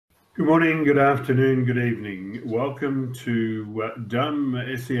Good morning, good afternoon, good evening. Welcome to Dumb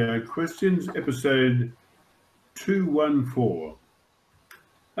SEO Questions, episode 214.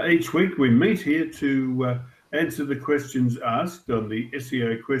 Each week we meet here to answer the questions asked on the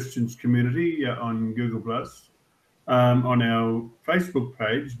SEO Questions community on Google+, on our Facebook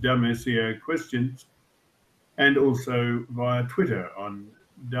page, Dumb SEO Questions, and also via Twitter on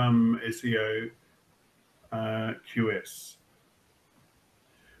Dumb SEO QS.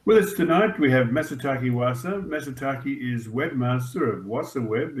 With us tonight, we have Masataki Wasa. Masataki is webmaster of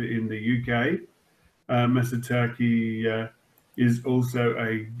WasaWeb in the UK. Masataki is also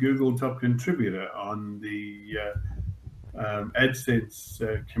a Google top contributor on the AdSense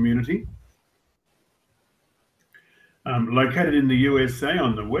community. Located in the USA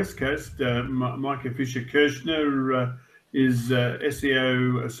on the West Coast, Micah Fisher-Kirshner is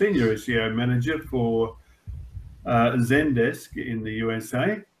SEO, a senior SEO manager for Zendesk in the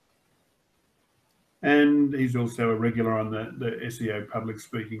USA. And he's also a regular on the SEO public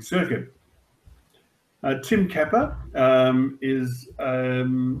speaking circuit. Tim Capper is a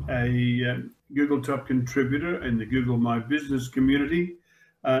Google top contributor in the Google My Business community.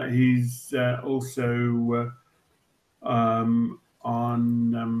 He's also he's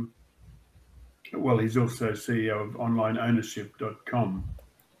also CEO of OnlineOwnership.com.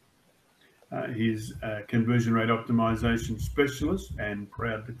 He's a conversion rate optimization specialist and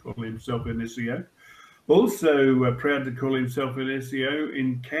proud to call himself an SEO. Also proud to call himself an SEO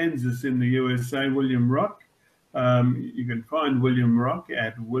in Kansas in the USA, William Rock. You can find William Rock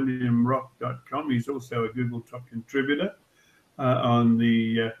at williamrock.com. He's also a Google top contributor on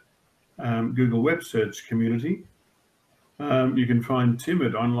the Google web search community. You can find Tim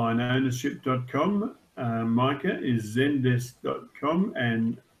at onlineownership.com. Micah is zendesk.com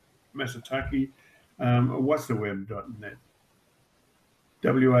and Masataki wasaweb.net.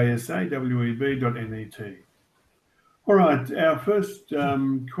 wasaweb.net. All right, our first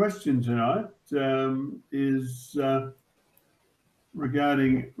question tonight is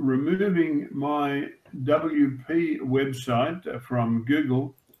regarding removing my WP website from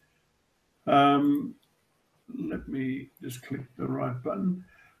Google. Let me just click the right button.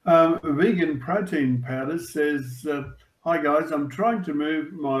 Vegan protein powders says, hi guys, I'm trying to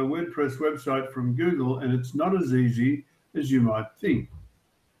move my WordPress website from Google and it's not as easy as you might think.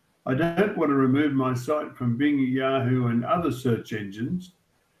 I don't want to remove my site from Bing, Yahoo, and other search engines.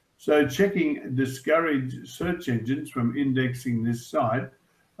 So checking discourage search engines from indexing this site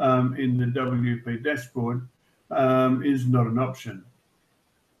in the WP dashboard is not an option.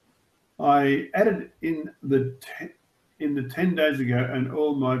 I added in the 10 days ago, and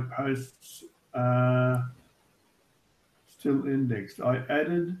all my posts are still indexed. I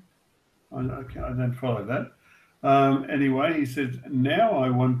don't follow that. Anyway, he says, now I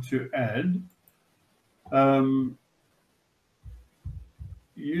want to add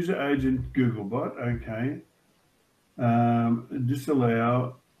user agent Googlebot. Okay.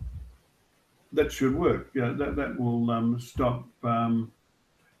 Disallow. That should work. Yeah, that will stop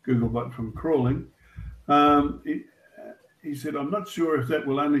Googlebot from crawling. He said, I'm not sure if that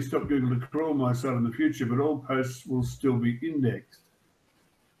will only stop Google to crawl my site in the future, but all posts will still be indexed.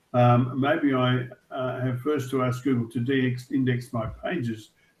 Maybe I have first to ask Google to de-index my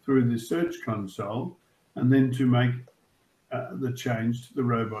pages through the Search Console and then to make the change to the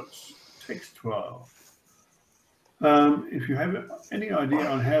robots text file. If you have any idea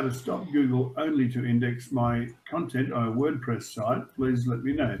on how to stop Google only to index my content on a WordPress site, please let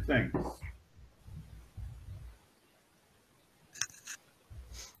me know. Thanks.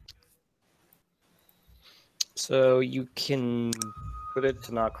 So you can put it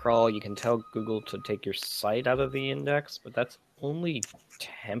to not crawl. You can tell Google to take your site out of the index, but that's only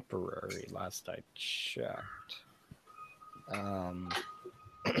temporary, last I checked. I'm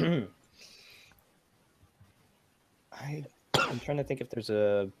trying to think if there's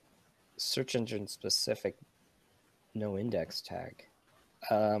a search engine specific no index tag.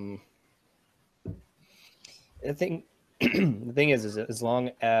 The thing is as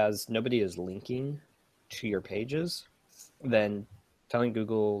long as nobody is linking to your pages, then telling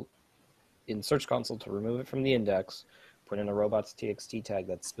Google in Search Console to remove it from the index, put in a robots.txt tag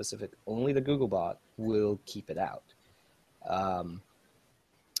that's specific only the Googlebot, will keep it out.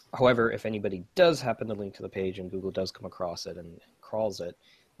 However, if anybody does happen to link to the page and Google does come across it and crawls it,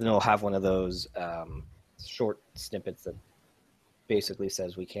 then it'll have one of those short snippets that basically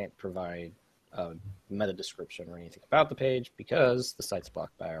says we can't provide a meta description or anything about the page because the site's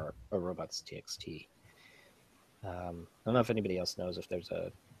blocked by our robots.txt. I don't know if anybody else knows if there's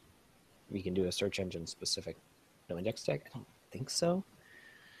we can do a search engine specific no index tag. I don't think so.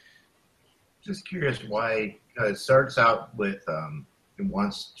 just curious why it starts out with it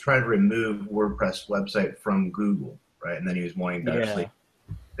wants to try to remove WordPress website from Google, right? And then he was wanting to actually.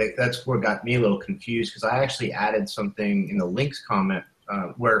 That's where it got me a little confused because I actually added something in the links comment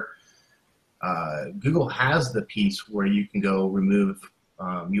where Google has the piece where you can go remove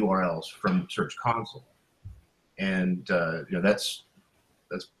URLs from Search Console, and you know that's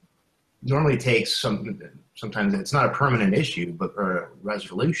normally takes sometimes it's not a permanent issue, but or a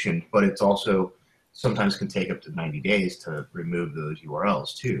resolution, but it's also sometimes can take up to 90 days to remove those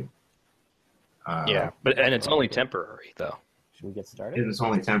URLs too. Yeah, and it's only temporary though. Should we get started? And it's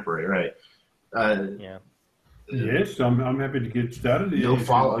only temporary, right? Yeah. Yes, I'm happy to get started. No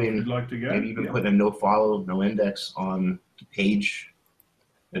follow. I mean, you'd like to go? Maybe even put a no follow, no index on the page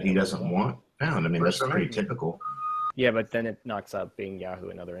that he doesn't want found. I mean, that's pretty typical. Yeah, but then it knocks out Bing, Yahoo,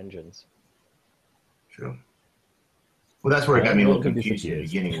 and other engines. True. Well, that's where it got me a little confused in the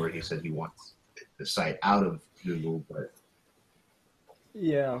beginning, where he said he wants the site out of Google, but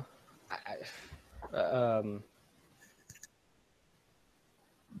yeah.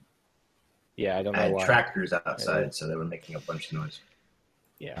 Yeah, I don't know why. Tractors outside, so they were making a bunch of noise.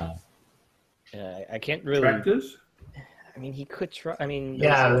 Yeah. I can't really. Tractors? I mean, he could try. I mean,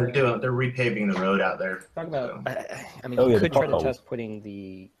 yeah, they're repaving the road out there. Talk about. So. I mean, he could try to test putting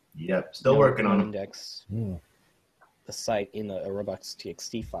the. Yep, still working on index. The site in a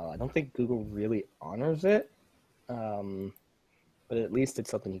robots.txt file. I don't think Google really honors it, but at least it's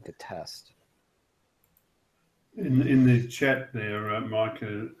something you could test. In the chat there,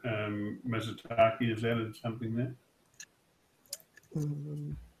 Micah Mazataki has added something there.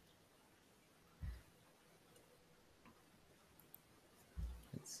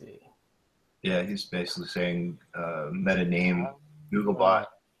 Let's see. Yeah, he's basically saying meta name, Googlebot,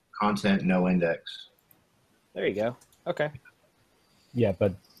 content, no index. There you go. Okay. Yeah,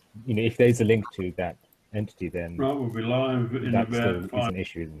 but you know, if there's a link to that entity, then right, we'll be live in that about still is an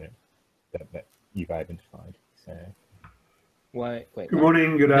issue, isn't it? That you've identified. So. Wait. Good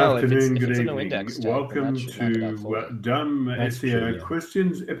morning, good afternoon, good evening. No welcome to Dumb SEO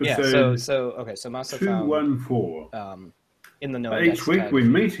Questions, episode so Masa 214. In the no Each week we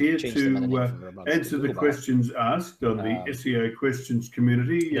meet here to answer the Googlebot. Questions asked on the SEO Questions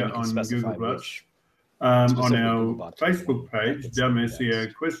community on Google+. On our Facebook page, Dumb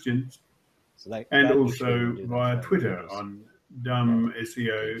SEO Questions, and also via Twitter on Dumb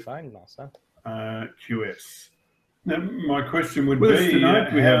SEO QS. Now, my question would be,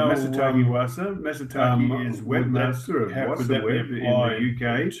 tonight we have Masataki Wasa. Masataki is webmaster of Wasa Web in the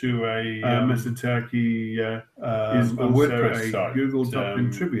UK. To a Masataki is also a Google top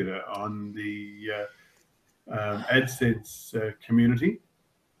contributor on the AdSense community.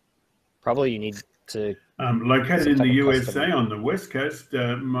 Probably you need to. Located in the USA on the West Coast,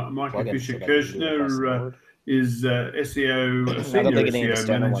 Michael Fisher-Kirshner is SEO senior SEO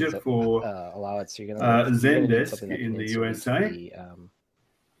manager for Zendesk in the USA,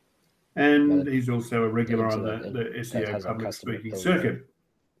 and he's also a regular on the SEO public speaking circuit.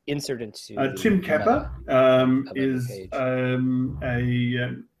 Insert into Tim Capper is a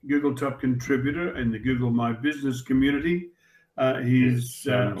Google top contributor in the Google My Business community. He's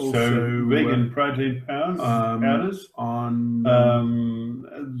also vegan protein powders on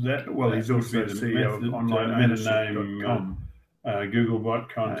that. Well, he's also the CEO of onlinemanager.com, Googlebot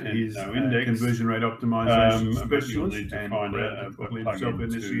content. He's a conversion rate optimization specialist and proud to call himself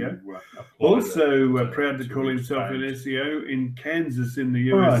an SEO. Also proud to call himself an SEO in Kansas in the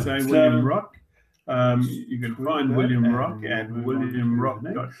USA. William Rock. You can find William Rock at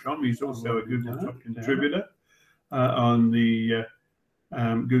williamrock.com. He's also a Google top contributor on the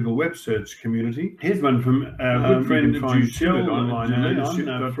Google web search community. Here's one from our good friend Jushel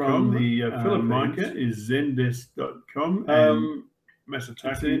online from the Philippines. Is zendesk.com.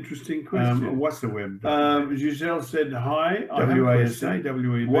 That's an interesting question. What's the web? Giselle said, hi, WASA,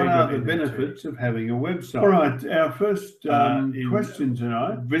 WEB. What are the benefits of having a website? All right, our first question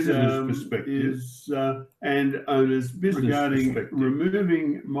tonight, visitor's perspective, is and owner's business regarding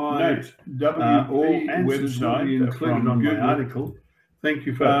removing my WP website included on my article. Thank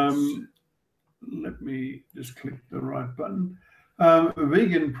you, folks. Let me just click the right button.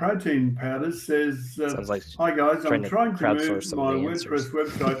 Vegan protein powders says, like hi guys, I'm trying to move my WordPress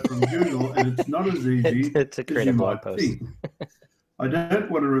website from Google and it's not as easy to create a blog post. I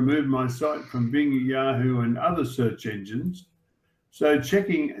don't want to remove my site from Bing, Yahoo and other search engines. So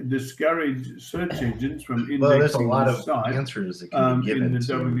checking discourage search engines from indexing there's a lot the of site answers that can be given in the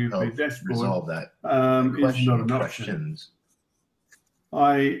to WP dashboard resolve that is not an option.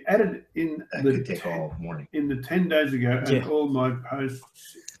 I added in that could take all morning. in the 10 days ago, and all my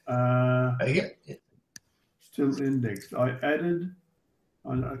posts Yeah. Still indexed. I added.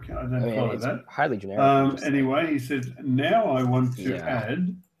 Okay, I don't I mean, follow it's that. highly generic. Anyway, he says, now I want to Yeah.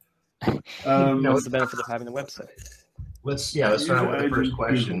 add. What's the benefit of having a website? Let's start out with the first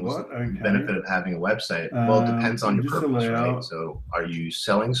question. What's the Okay. benefit of having a website? Well, it depends on your purpose, right? So are you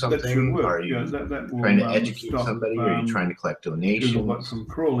selling something? Are you trying to educate somebody? Are you trying to collect donations? From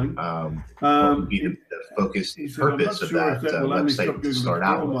crawling. What would be the focus, purpose of that website to start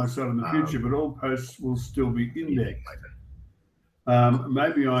out with? My site in the future, but all posts will still be indexed.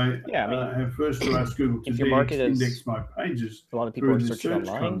 Maybe I have first to ask Google to index my pages. A lot of people are searching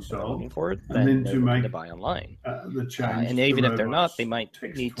online, looking for it, and then they're looking to buy online. The change and even if they're not, they might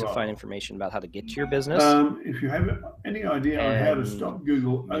need to find information about how to get to your business. If you have any idea on how to stop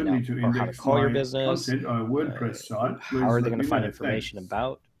Google only to index how to call your business, content on a WordPress site, how are they going to find information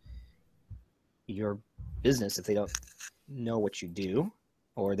about your business if they don't know what you do?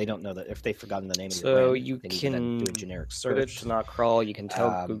 Or they don't know that if they've forgotten the name of your brand. So you can do a generic search. Put it to not crawl. You can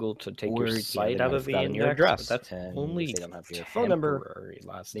tell Google to take your site out of the index. Your address. But that's only if they don't have your phone number.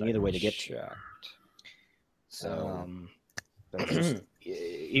 They need a way to get to you. So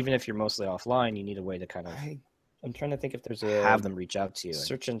even if you're mostly offline, you need a way to kind of. I'm trying to think if there's a have them reach out to you.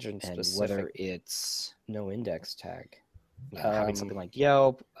 Search engine specific. Whether it's no index tag, having something like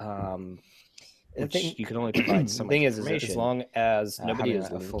Yelp. Which you can only provide so much information. As long as nobody is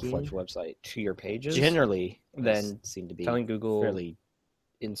a full-fledged website to your pages, generally, then seem to be telling Google fairly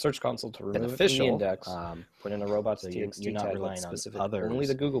in Search Console to remove the index, put in a robots.txt you're not relying on others. Only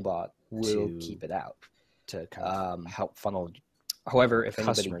the Google bot will keep it out to kind of help funnel. However, if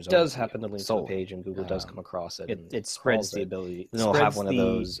anybody does happen to link to the page and Google does come across it, it spreads the ability. They'll have one of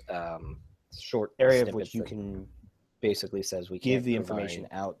those short area of which you can. Basically says we give the information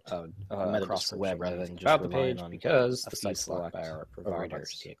out across the web rather than just about the page on because the site's locked by our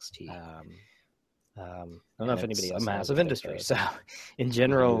providers. I don't know if anybody else. A massive industry. So, in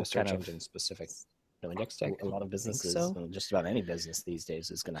general, search engine specific. No index tag. A lot of businesses, just about any business these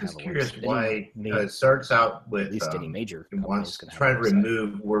days, is going to have. Just curious why it starts out with at least any major. Wants to try to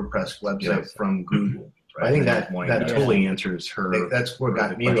remove WordPress website from Google. Right? I think that totally answers her. That's what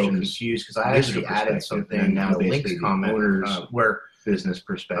got me a little confused because I actually added something now. Links comment where business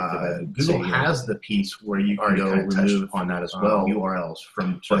perspective. Google has the piece where you can go remove on that as well URLs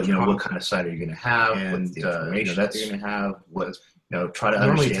from. But what kind of site are you going to have? And the information that's you're going to have. What try to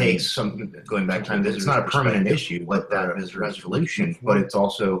normally takes some going back to it's not a permanent issue, but that is a resolution. But it's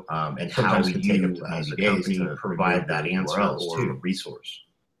also and how you take it as a company to provide that answer or resource.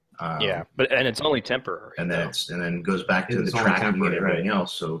 But it's only temporary, and then goes back to the tracking and everything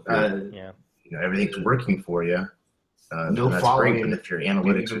else. So everything's working for you. No following, and if your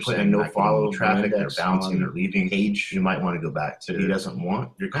analytics are saying no follow traffic, they're bouncing or leaving page, you might want to go back to. He doesn't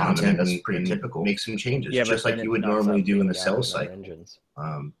want your content. That's pretty typical. Make some changes, just like you would normally do in the sales cycle.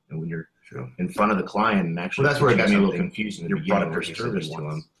 And when you're in front of the client and actually, that's where it got me a little confused. Your product or service to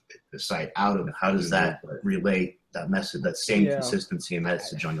them, the site out of how does that relate? That message, that same consistency and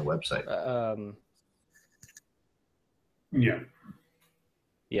message on your website. I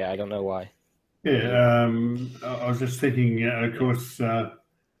don't know why. I was just thinking, of course, from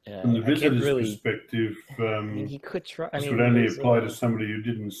the visitor's perspective, he could try. This would only apply to somebody who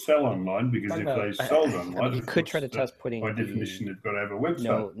didn't sell online, because if they sold online, you could try to test putting by definition they've got to have a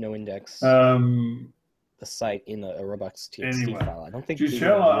website. No index. The site in a robots.txt file. I don't think.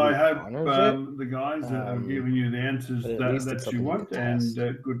 Giselle, I hope the guys have given you the answers that you want, and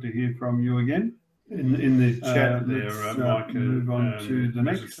good to hear from you again. In the chat there, Mike, move on to the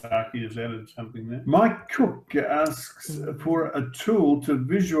next. Saki has added something there. Mike Cook asks for a tool to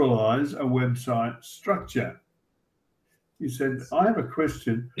visualize a website structure. He said, I have a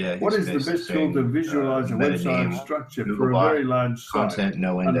question. What is the best tool to visualize a website structure for a very large site? Content,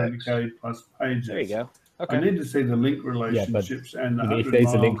 no index. 100K plus pages. There you go. Okay. I need to see the link relationships and the if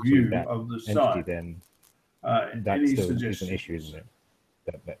there's a link view to that of the entity, site. Then that still is an issue, isn't it?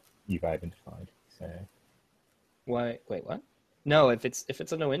 That you've identified. So. Wait, what? No, if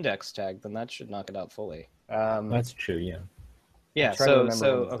it's a no index tag, then that should knock it out fully. That's true. Yeah. So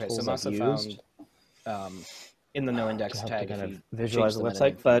Masa found in the no index tag to kind of visualize the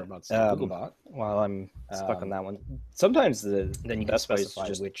website, but Googlebot, while I'm stuck on that one, sometimes then you can specify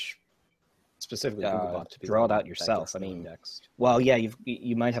which specifically Googlebot to draw it out yourself. I mean,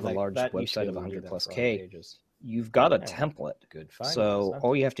 you might have a large website of 100 plus K. You've got a template. So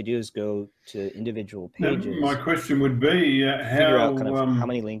all you have to do is go to individual pages. Now, my question would be figure out kind of how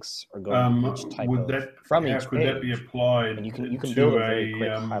many links are going to each type from each page. Could that be applied and you can build a very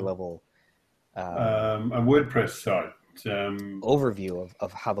quick high level a WordPress site? overview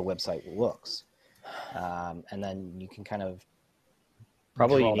of how the website looks, and then you can kind of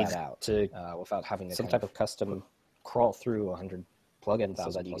probably draw that out to without having some type of custom crawl through 100 plugins so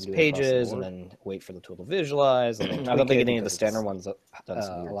that you can do pages and then wait for the tool to visualize. And I don't think any of the standard ones have done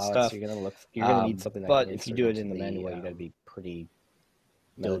some weird stuff. You're gonna need something. But if you do it in the manual, you got to be pretty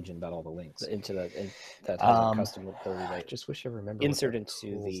diligent about all the links into that custom ability. I just wish I remember insert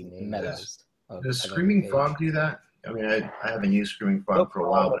into the meta. Does Screaming Frog do that? I mean, I haven't used Screaming Frog for a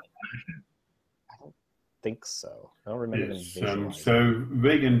while, but I don't think so. I don't remember them visualizing. So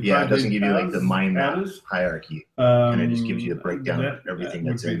vegan. Yeah, it doesn't give you like the mind map hierarchy, and it just gives you the breakdown of everything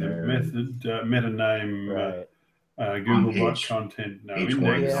that's in there. Method, meta name, right. Google Bot content, no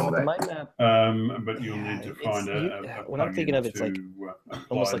index. Yeah, the mind map. But you'll need to find a when I'm thinking of it's like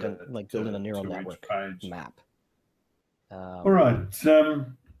almost like building a neural network map. All right.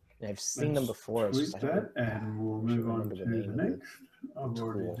 I've seen them before. And we'll move on to the next. I've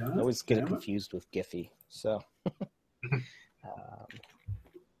already done. I always get it confused with Giphy. So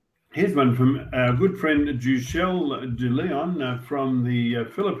here's one from our good friend Giselle De Leon from the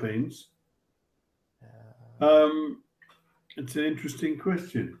Philippines. It's an interesting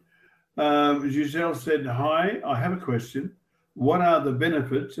question. Giselle said, "Hi, I have a question. What are the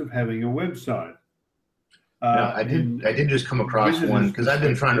benefits of having a website?" I did just come across one because I've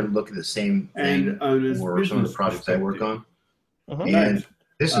been trying to look at the same thing for some of the projects I work on. And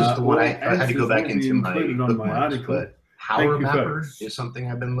this is the one I had to go back into my bookmarks, but Power Mapper is something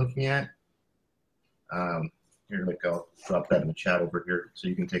I've been looking at. Here, I'll drop that in the chat over here so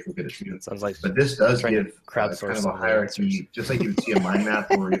you can take a look at it too. Sounds like, but this does give kind of a hierarchy, just like you would see a mind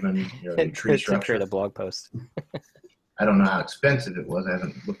map or even tree structure. Create a blog post. I don't know how expensive it was. I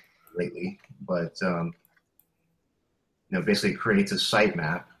haven't looked lately, but basically it creates a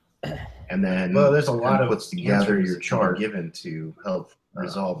sitemap, and then there's a lot of puts together your chart given to help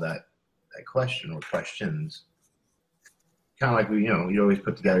resolve that question or questions. Kind of like you always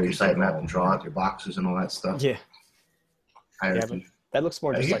put together your sitemap and draw out your boxes and all that stuff. Yeah. But that looks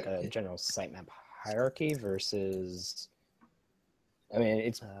more just like a general sitemap hierarchy versus. I mean,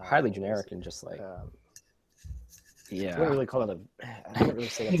 it's highly generic and just like. Yeah. I wouldn't really call it I wouldn't really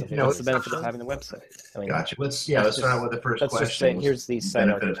say that's what's the benefit of having the website? I mean, gotcha. Let's start out with the first question. Here's the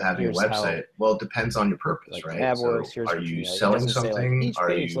benefit of having a website. Well, it depends on your purpose, right? So are you selling something?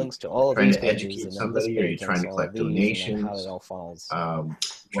 Are you trying to educate somebody? Are you trying to collect donations? How it all falls. What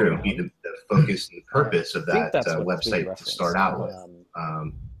would be the focus and the purpose of that website to start out with?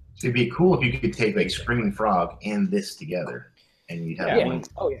 So it'd be cool if you could take like Screaming Frog and this together, and you'd have one.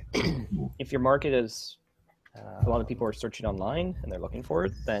 Oh yeah. If your market is a lot of people are searching online and they're looking for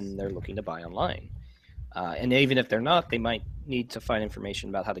it, then they're looking to buy online. And even if they're not, they might need to find information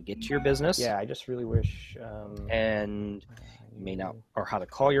about how to get to your business. Yeah, I just really wish. And you may not, or how to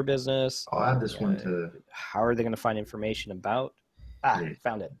call your business. I'll add this one to. How are they going to find information about?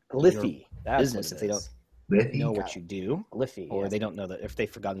 Found it. Liffy. Business, if they don't know what you do. Liffy. Or they don't know that if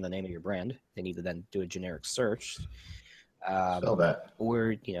they've forgotten the name of your brand, they need to then do a generic search. Or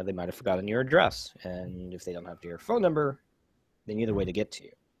they might have forgotten your address, and if they don't have your phone number, they need a way to get to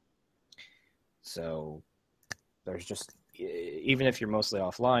you. So there's just, even if you're mostly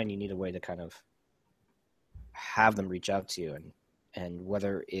offline, you need a way to kind of have them reach out to you, and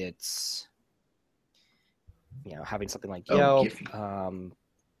whether it's having something like Yelp,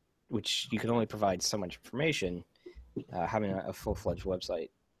 which you can only provide so much information, having a full-fledged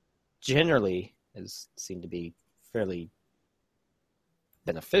website generally is seen to be fairly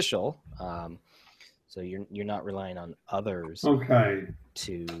beneficial, so you're not relying on others to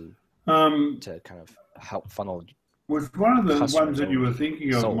kind of help funnel. Was one of the ones that you were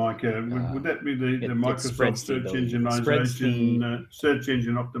thinking of, Micah, would that be the Microsoft search engine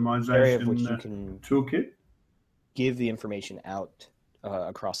optimization toolkit? Give the information out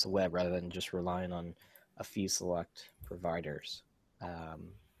across the web rather than just relying on a few select providers.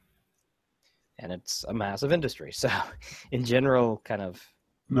 And it's a massive industry. So in general, kind of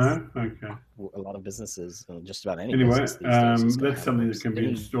a lot of businesses, just about any business these days, that's something that can be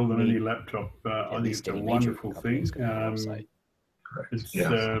installed on any laptop. I think it's a wonderful thing. It's,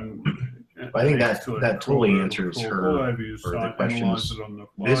 I think that totally answers the questions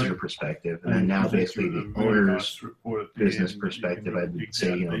visitor perspective, and then now basically the owner's business perspective. I'd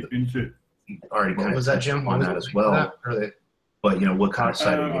say already kind of touched on that as well. But what kind of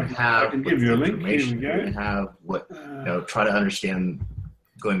site are you going to have? I can give you a link. Information you're going to have. What try to understand.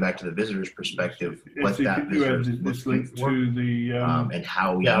 Going back to the visitor's perspective, what that visitor is looking for, and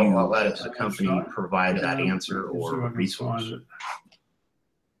how you, as a company, provide that answer or resource.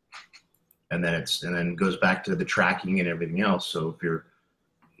 and then goes back to the tracking and everything else. So if you're,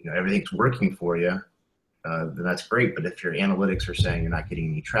 everything's working for you, then that's great. But if your analytics are saying you're not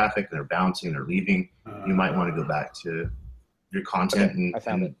getting any traffic, they're bouncing, they're leaving, you might want to go back to your content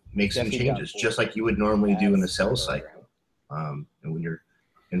and make some changes, just like you would normally do in a sales cycle. And when you're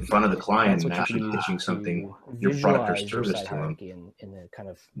in front of the client and actually pitching something, your product or service to them, in the kind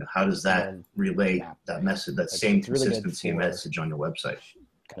of, how does that relate that message, that same consistency message on your website?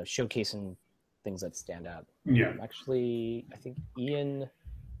 Kind of showcasing things that stand out. Yeah. Actually, I think Ian.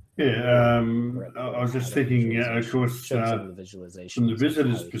 Yeah, I was just thinking, of course, from the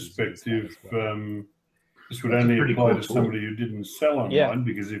visitor's perspective, this would only apply to somebody who didn't sell online,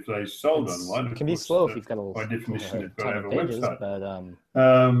 because if they sold online, it can be slow if you've got a by definition they've got to have a website. But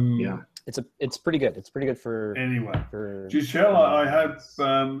it's pretty good. It's pretty good for anyway. For Giselle, I hope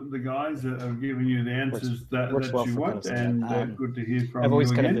the guys have given you the answers that well you want, and good to hear from you. I've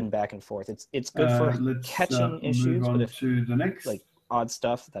always kind again. of been back and forth. It's good for catching issues, but if to the next. Like odd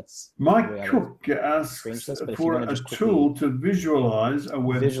stuff, that's Mike Cook asks for a tool to visualize a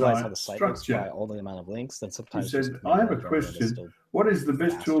website how the site structure. looks by all the amount of links. Then sometimes he said, I have a question. What is the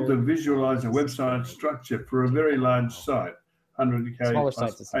best tool to visualize a website structure for a very large site, 100K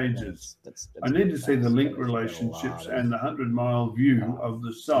plus pages? I need to see the link relationships and the 100-mile view of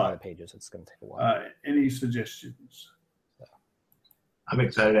the site. Pages. It's going to take a while. Any suggestions? I'm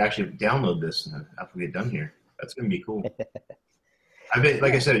excited to actually download this after we get done here. That's going to be cool. I've been,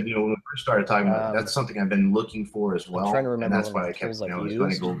 like I said, when we first started talking about it, that's something I've been looking for as well. I'm trying to remember, and that's why I kept, I was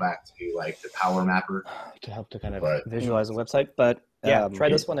going to go back to like the Power Mapper to help to kind of visualize a website. But yeah, try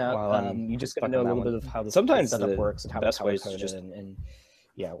this one out. You just got to know a little bit of how the setup works and how best ways to just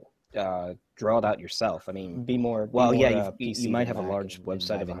draw it out yourself. I mean, be more. Well, you might have a large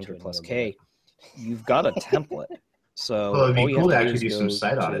website of 100+K. You've got a template, so it'd be cool to actually do some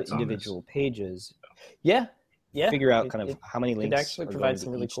site audits on individual pages. Yeah, figure out kind of how many links actually provide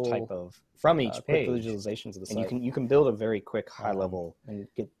some really cool type of from each page visualizations of the site. And you can build a very quick high level and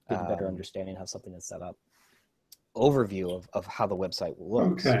get a better understanding of how something is set up, overview of how the website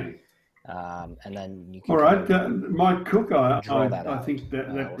looks. Okay. And then you can all right, Mike Cook, I think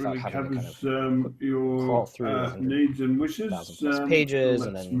that really covers your needs and wishes. 1,000+ pages,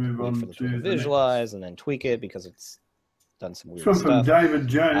 and then move on for the tool to visualize, and then tweak it because it's done some weird stuff. From David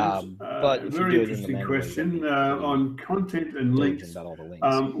Jones, but very interesting question on content and links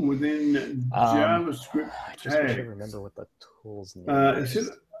within JavaScript tags. I should remember what the tool's name is.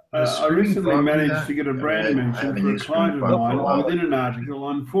 I recently managed to get a brand mention for a client of mine within an article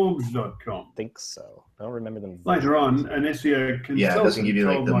on Forbes.com. I think so. I don't remember them. Later on, an SEO consultant it doesn't give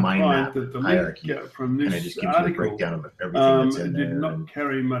you like the mind map that the hierarchy link from this article breakdown of everything that's in did not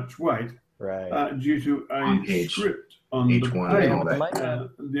carry much weight due to a script on the page.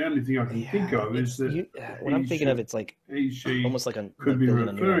 The only thing I can think of is that what I'm thinking of, it's like almost like could be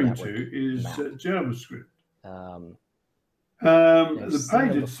referring to is JavaScript. The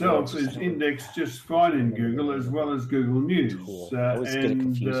page itself is indexed just fine in Google as well as Google News. I always get it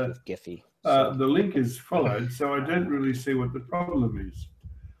confused with Giphy. The link is followed, so I don't really see what the problem is.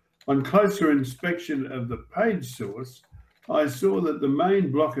 On closer inspection of the page source, I saw that the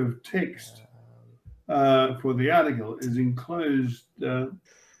main block of text for the article is enclosed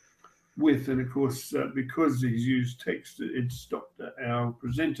with, and of course, because he's used text, it stopped our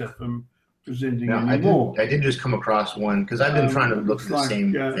presenter from presenting anymore. I did just come across one because I've been trying to look at the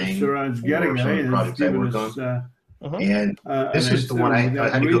same thing for some of the projects I work on. And this is the one I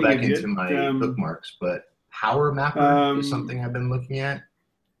had to go back into my bookmarks, but Power Mapper is something I've been looking at.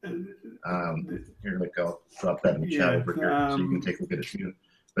 Here, I'll drop that in the chat over here so you can take a look at it too.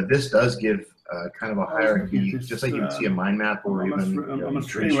 But this does give kind of a hierarchy, just like you would see a mind map or even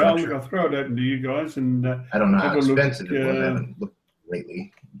tree structure. I'll throw it out to you guys, and I don't know how expensive it was. I haven't looked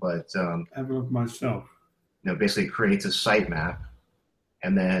lately, but have a look myself. Basically creates a sitemap,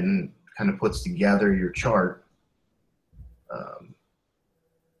 and then kind of puts together your chart.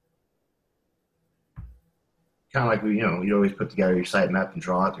 Kind of like you always put together your sitemap and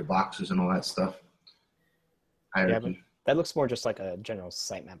draw out your boxes and all that stuff. Hierarchy. Yeah, that looks more just like a general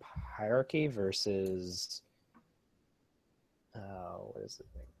sitemap hierarchy versus what is it?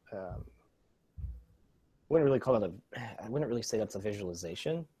 I wouldn't really call it I wouldn't really say that's a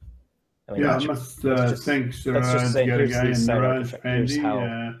visualization. I mean, I must thank Siraj Gadagay and Niraj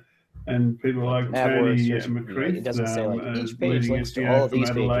Pandey and people like Tony McCreath. It doesn't say like each page links to all of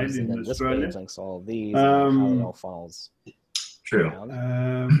these pages, and then this page links to all of these, and how it all falls. True.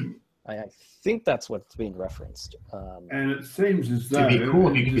 I think that's what's being referenced. And it seems as though it'd be cool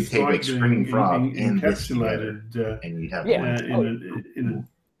if you could take like Screaming Frog and encapsulated and you'd have in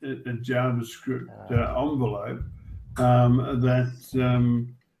a JavaScript envelope that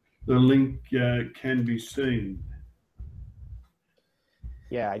the link can be seen.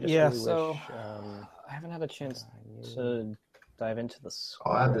 Yeah, I just really wish. I haven't had a chance to dive into the script.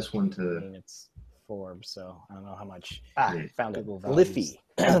 I'll add this one to. I mean, it's Forbes, so I don't know how much. Found Google it. values Liffey.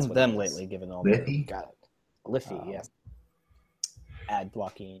 them lately, given all Liffey? got it. Liffey, yeah. Ad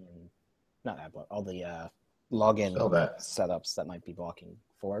blocking and not ad block, all the login setups that might be blocking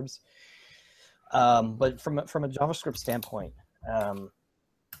Forbes. But from a JavaScript standpoint,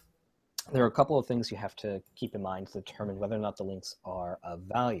 there are a couple of things you have to keep in mind to determine whether or not the links are of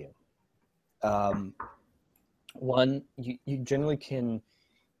value. One, you generally can.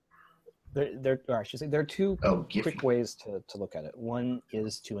 There are two quick ways to look at it. One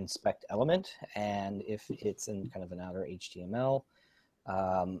is to inspect element, and if it's in kind of an outer HTML,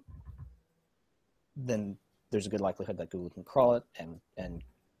 then there's a good likelihood that Google can crawl it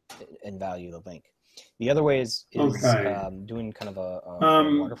and value the link. The other way is doing kind of a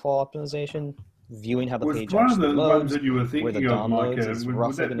waterfall optimization, viewing how the page actually loads. One of the ones that you were thinking where the of, DOM Micah, loads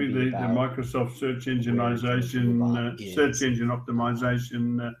would that be the Microsoft search engineization, search engine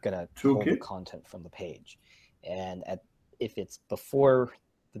optimization gonna toolkit? pull the content from the page, and if it's before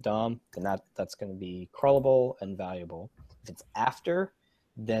the DOM, then that's going to be crawlable and valuable. If it's after,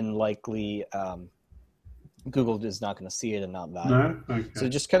 then likely Google is not going to see it and not value it. No? Okay. So it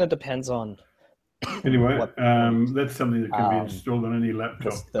just kind of depends on. Anyway, that's something that can be installed on any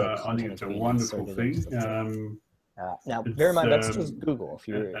laptop. I think it's a wonderful thing. Now, bear in mind, that's just Google. If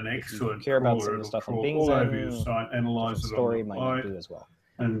you care about some of the stuff on Bing, all over your site, analyze it story on the might fly, not do as well.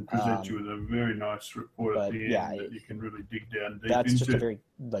 and present you with a very nice report at the end that you can really dig down deep that's into. Just a very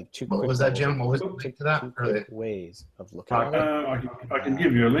two quick. What was that, Jim? What was the link to that? Two quick ways of looking at it. I can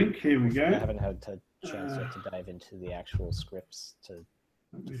give you a link. Here we go. I haven't had a chance yet to dive into the actual scripts to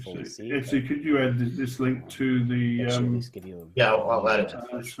fully see. Actually, could you add this link to the at least give you I'll add it to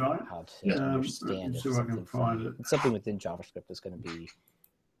the site? How to understand so I can find it. Something within JavaScript is going to be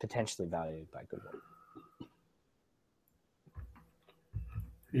potentially valued by Google.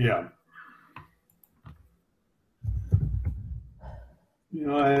 Yeah. You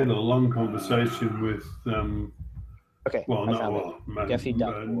know, I had a long conversation with okay. Well, maybe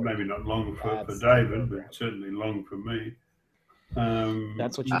not long for David, but certainly long for me.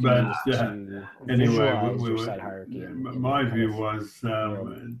 That's what you can use to anyway, your site hierarchy. My view was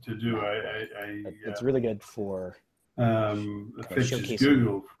to do it's really good for fetches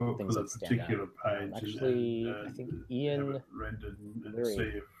Google for the particular page. Actually, I think Ian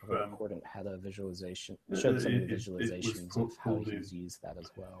Recordant had a visualization, showed some of the visualizations of how he's used that as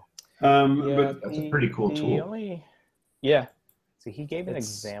well. But that's a pretty cool tool. So he gave an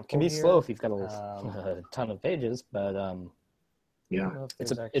example. It can be slow if you've got a ton of pages, but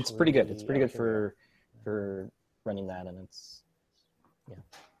it's pretty good. It's pretty good for running that, and it's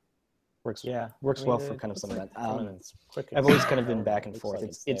works well for kind of some of that. I've always kind of been back and forth.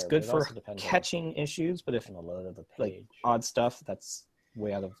 It's good for catching issues, but if like odd stuff, that's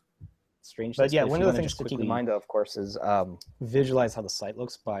way out of strange. But yeah, one of the things to keep in mind, of course, is visualize how the site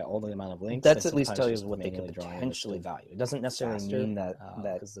looks by all the amount of links. That's at least tell you what they could potentially value. It doesn't necessarily mean that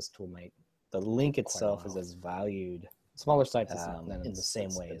because this tool might the link itself is as valued. Smaller sites in the same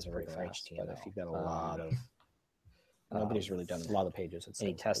way as a regular HTML. But if you've got a lot of nobody's really done a lot of pages. It's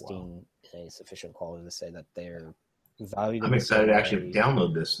any testing a sufficient quality to say that they're valued. I'm excited to actually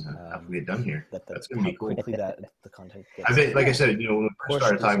download this after we get done here. That's going to be cool. That the content like I said, when we first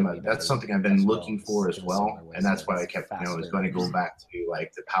started talking about it, that's something I've been looking for as well, and that's why I kept, I was going to go back to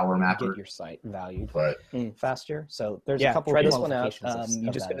like the Power Mapper. Get your site valued, but faster. So there's a couple. Try this one out.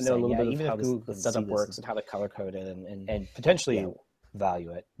 You just got to know a little bit of how the setup works and how to color code it, and potentially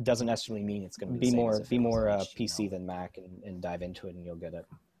value it. Doesn't necessarily mean it's going to be more PC than Mac, and dive into it, and you'll get it.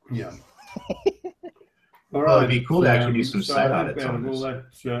 Yeah. All right. It'd be cool to actually do some site audits on this.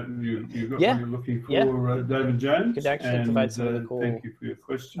 You've got what you're looking for, David Jones. You could actually provide some really cool, thank you for your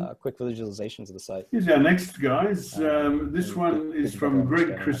question. Quick visualizations of the site. Here's our next, guys. This one is from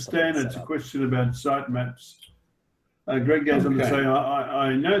Greg Christan. It's a question about sitemaps. Greg goes on to say,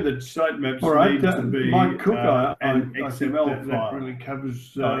 I know that sitemaps need to be Mike Cook, an XML file. That really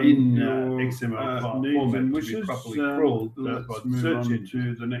covers in XML file needs and wishes. Properly crawled. Let's move on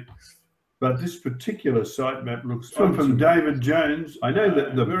to the next. But this particular sitemap looks from David Jones. I know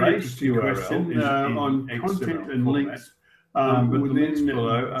that the base question is on content and links within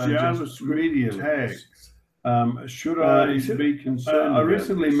JavaScript media tags. Should I be concerned? I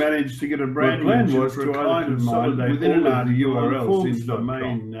recently managed to get a brand new plan was to either consolidate within an article URLs into the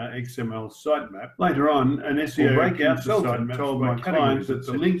main XML sitemap. Later on, an SEO consultant told my client that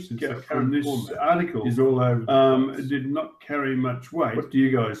the link from this article is all over. Did not carry much weight. What do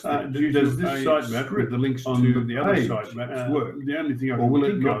you guys think? Does this sitemap with the links to the other sitemaps work? The only thing I can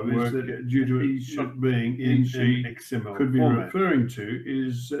think of is that due to it not being in an XML could be referring to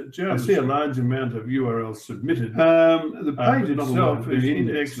is JavaScript. I see a large amount of URLs submitted. The page itself is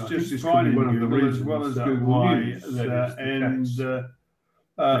indexed just fine in Google as well as Google News, and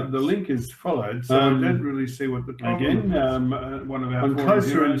the link is followed, so I don't really see what the problem is. One of our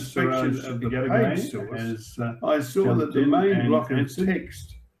closer inspection of the page source, I saw that the main block of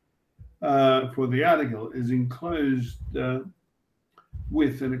text for the article is enclosed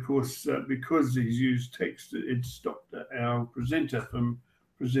with, and of course, because he's used text, it stopped our presenter from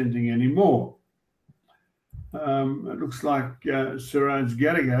presenting anymore. It looks like Siraj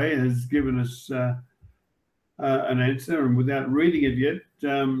Gadagay has given us an answer, and without reading it yet,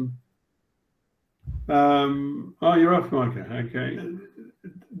 oh, you're off, Micah. Okay.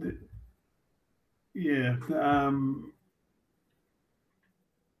 Yeah.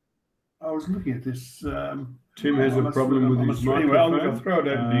 I was looking at this. Tim has a problem with his microphone. Anyway, I'll throw it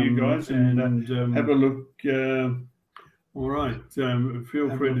over to you guys and have a look. All right. Feel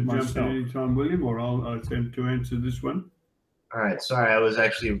free to jump in anytime, William, or I'll attempt to answer this one. All right. Sorry, I was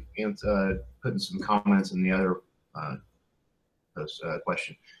actually putting some comments in the other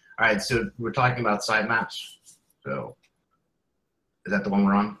question. All right. So we're talking about sitemaps. So is that the one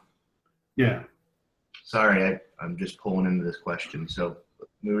we're on? Yeah. Sorry, I'm just pulling into this question. So let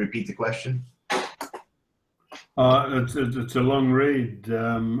me repeat the question. It's a long read,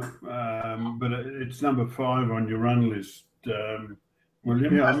 but it's number 5 on your run list,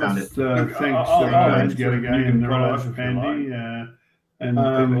 William. Yeah, I found it. Thanks, Gadagay and Naraj Pandy, and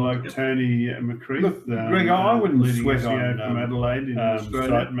people like Tony McCreath. Look, Greg, I wouldn't sweat on from Adelaide in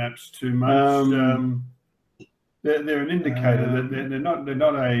sitemaps too much. They're an indicator that they're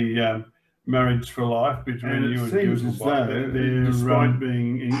not a marriage for life between you and Google. They're despite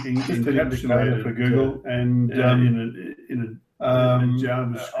being encapsulated for Google and in a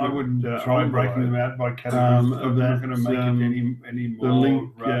JavaScript. I wouldn't try breaking them out by categories. I'm not going to make it any more. The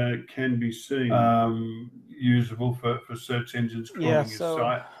link can be seen usable for search engines crawling your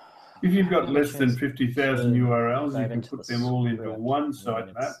site. If you've got less than 50,000 URLs, you can put them all into one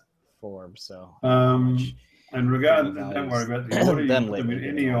sitemap. And regardless, don't worry about the order. You can put them in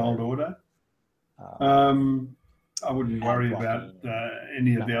any old order. I wouldn't worry about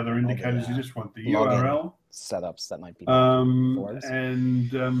any of the other indicators. You just want the URL setups that might be forms.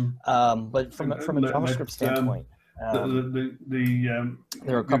 But from a JavaScript standpoint,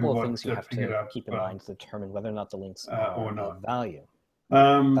 there are a couple of things you have to keep in mind to determine whether or not the links are of value.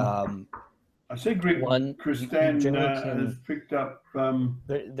 I see Greg Christian has picked up.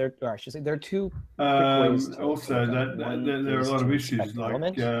 There are two quick ways to also that there are a lot of issues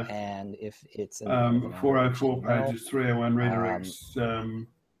like and if it's in 404 pages, 301 redirects,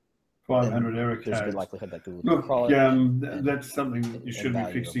 500 error codes. There's a good likelihood that Google Look, will crawl it. that's something that you should be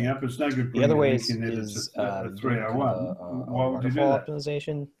fixing up. It's no good. The other way is 301. Why would you do that?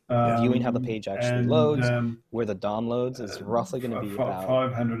 Optimization, viewing how the page actually loads, where the DOM loads is roughly going to be about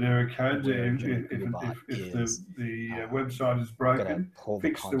 500 error codes. If the website is broken,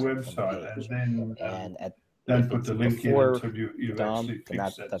 fix the website and then don't put the link in until you've actually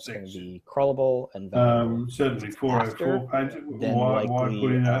fixed that that's section. going to be crawlable and valuable. Certainly 404 pages. Why put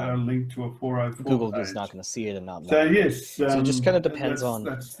in a link to a 404 Google page? is not going to see it and not know. So yes, so it just kind of depends on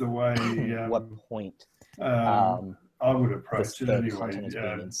that's the way. What point I would approach it anyway. Content is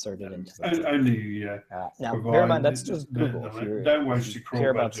being inserted into the only now, bear in mind that's just Google. If you don't waste your care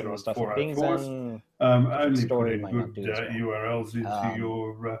about some of the stuff in Bing's only put in good URLs into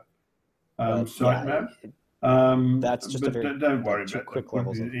your sitemap. That's just a very don't worry about quick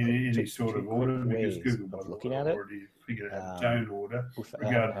levels in any sort of order because Google of looking at it. Already figured out its own order,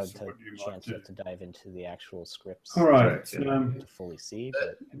 regardless of what you might do. To dive into the actual scripts. All right, to fully see.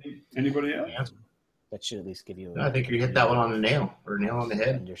 But anybody else? That should at least give you. I think you hit that one on the nail, or nail on the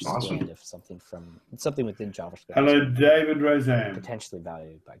head. Understand awesome. If something within JavaScript. Hello, David Roseanne. Potentially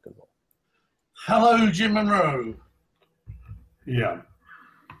valued by Google. Hello, Jim Monroe. Yeah.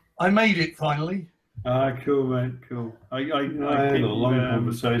 I made it finally. Cool, mate, cool. I had a long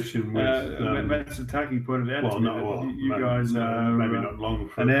conversation with Matsutake pointed out to me that you guys are maybe not long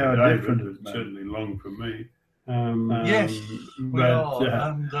for an hour different, but certainly long for me. Yes, we are.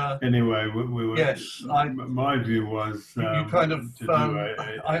 And anyway, we were. Yes, my view was you kind of. to do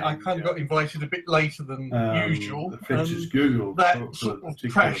I kind of got invited a bit later than usual. Fetches Google. That for sort of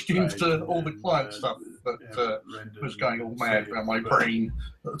particular crashed page into all the client stuff that was going all mad around my brain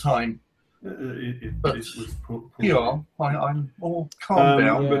at the time. But this was I'm all calmed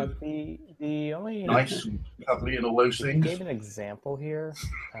down. Yeah, But the only nice and cuddly and all those things. Gave an example here.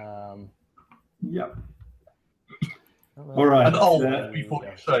 Yep. All right. And old before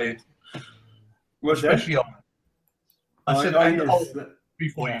you say it. What's that? Especially old. I said and old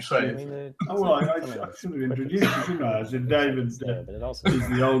before you say it. Well, I should have introduced you, shouldn't I? I said David is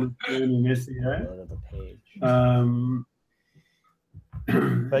the oldest man in SEO.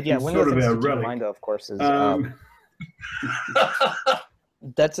 But yeah, one of the things to keep in mind, of course, is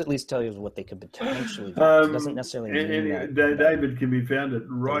that's at least tell you what they could potentially do. It doesn't necessarily mean that David can be found at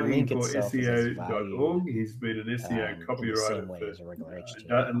writingforseo.org. He's been an SEO copywriter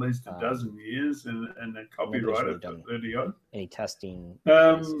for at least a dozen years and a copywriter for 30 odd. Any testing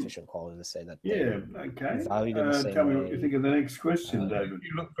of sufficient quality to say that okay. valued in the same tell me way, what you think of the next question, David.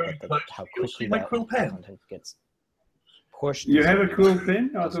 You look very close. How quickly that content gets pushed. You have a cool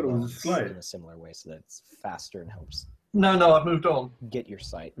pen? I thought it was a slate. In a similar way, so that it's faster and helps. No, I've moved on. Get your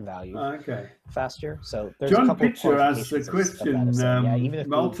site valued faster. So there's John a couple Pitcher of asked the question, even if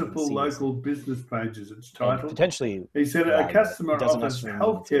multiple local business pages, it's titled. Potentially, he said a customer offers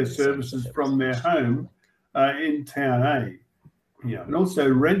healthcare services from their home in Town A. Yeah, and also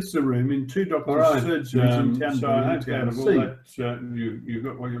rents a room in two doctors' surgeries in Town B and Town C. You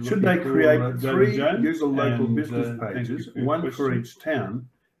got what you're Should they create 3 Google local business pages, one for each town?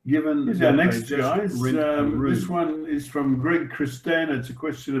 Given our next guys, this one is from Greg Christan. It's a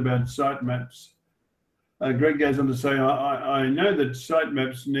question about sitemaps. Greg goes on to say, I know that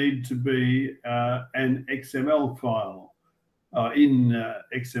sitemaps need to be an XML file, in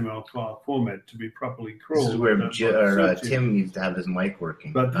XML file format to be properly crawled. This is where Tim needs to have his mic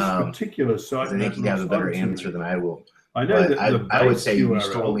working. But this particular sitemap, I think he'd have a better answer than I will. I know that I would say you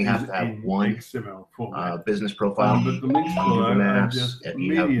still only have to have one business profile. But the links below are just if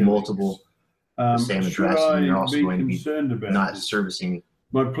you have multiple the same address, and you're also going to be not servicing.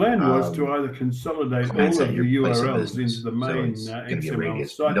 My plan was to either consolidate all of the URLs into the main XML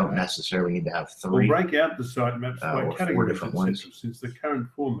site. You don't necessarily need to have 3. Or break out the sitemaps by categories, since the current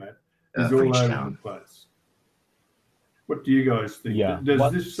format is all over the place. What do you guys think? Yeah.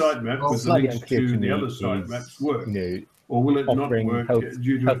 Does this sitemap with the links to the other sitemaps work? Or will it not work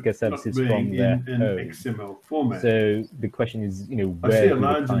due to healthcare services from their in XML format? So the question is, where I see a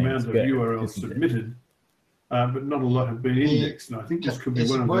large amount of URLs submitted, but not a lot have been indexed. And I think this could be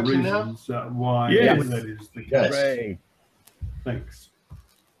one of the reasons why that is the case. Yes. Thanks.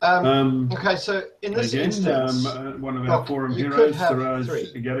 Okay, so in this instance, one of our forum heroes, Siraj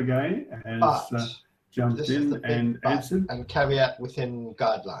Gadagay, has jumped in and answered. And caveat within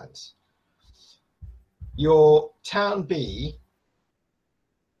guidelines. Your Town B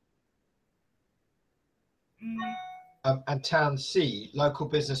and Town C local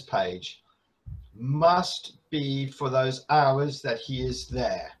business page must be for those hours that he is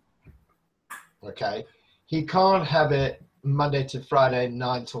there. Okay, he can't have it Monday to Friday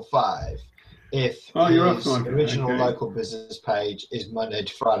 9 till 5 if his original local business page is Monday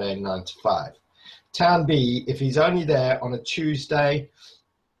to Friday 9 to 5. Town B, if he's only there on a Tuesday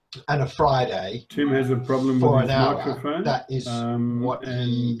and a Friday, Tim has a problem with his microphone. That is what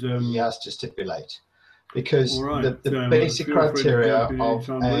he has to stipulate, because the basic criteria of I'll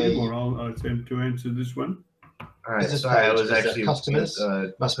attempt to answer this one. All right, sorry, I was actually customers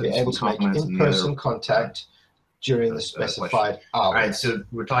must be able to make in-person contact during the specified hours. All right, so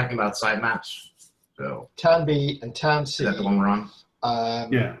we're talking about sitemaps. So Town B and Town C. Is that the one we're on?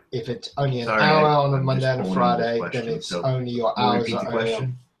 If it's only an hour on a Monday and a Friday, then it's only your hours. Repeat the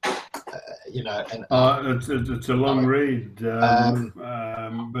question. It's a long read,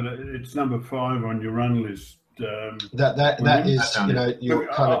 but it's number 5 on your run list. That is, your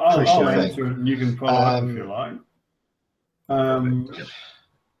kind of crucial thing. Answer it and you can follow up if you like.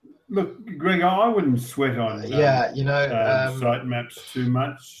 Look, Greg, I wouldn't sweat on sitemaps too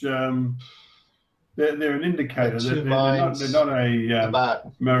much. They're an indicator. They're not a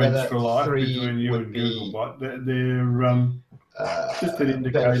marriage for life between you and Googlebot. They're just an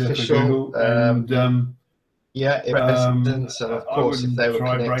indicator for Google. And and of course, if they were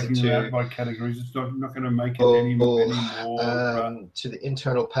try connected breaking it out by categories, it's not going to make it any more to the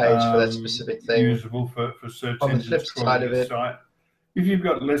internal page for that specific thing. Usable for search on the flip side of it. Site. If you've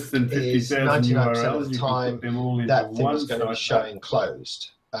got less than 50,000 URLs, you can put them all into that thing one is going to be showing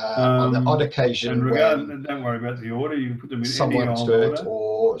closed. on the odd occasion when don't worry about the order. You can put them in someone any old to order. it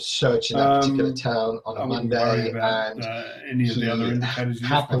or search in that particular town on a Monday, about, and any of the other indicators. You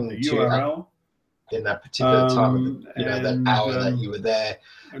just want the URL in that particular time of that hour that you were there.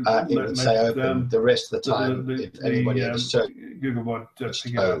 It would say open. The rest of the time, if anybody ever searched, Googlebot pick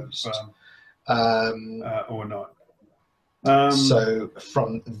it up or not. So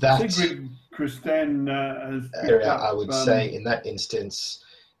from that area, I would say in that instance,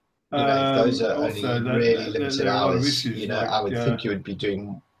 if those are only really limited hours, I would think you would be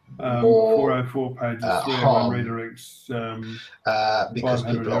doing more 404 pages, 301 harm, redirects, because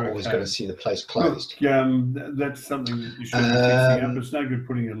people are always going to see the place closed. Look, that's something that you should be fixing up. It's no good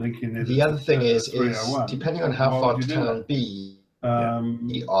putting a link in there. The other thing is depending on how far town B are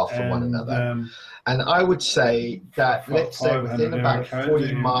from one another. And I would say that, let's say within about a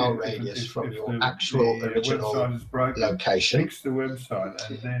 40-mile radius from your actual original location,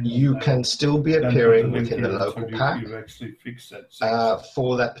 you can still be appearing within the local pack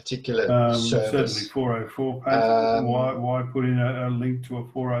for that particular service. Certainly 404 page. Why put in a link to a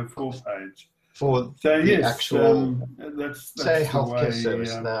 404 page? For the actual, say, healthcare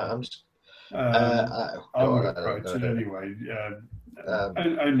service. Now, I'm just... I would approach it anyway.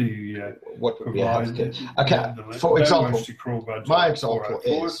 Only what would be a healthcare? Okay, for example, my example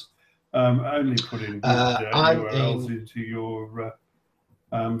is only put in URLs into your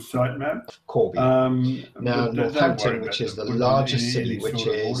site map. Corby. Now, Northampton, which is the largest city, which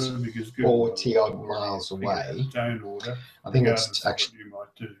is 40 odd miles away. I think it's actually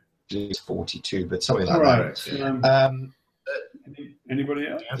 42, but something like that. Anybody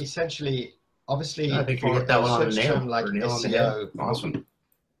else? Essentially, obviously, I think you hit that one on the nail. Like SEO, awesome.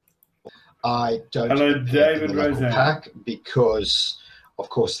 I don't David local pack because, of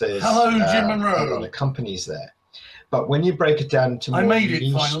course, there's a lot of companies there. But when you break it down to more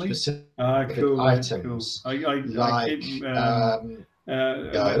niche specific items, like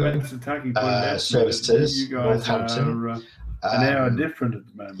services, Northampton, an hour different at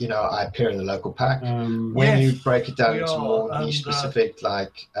the moment. I appear in the local pack. When you break it down into more niche specific,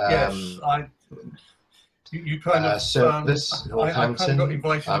 like you kind of service, Northampton, got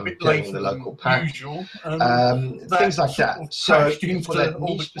invited a bit appearing later in the local than pack, usual, things like that. So for that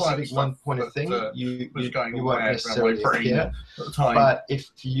niche specific one point of thing, you won't necessarily appear. But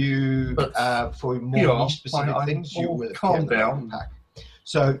if you for more niche specific things, you will appear in the local pack.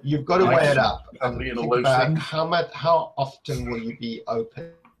 So you've got to weigh it up and think about how often will you be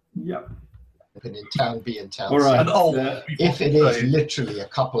open. Yep. Open in town B and town C. If it is literally a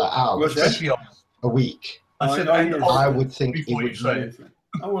couple of hours a week, I would think it would be.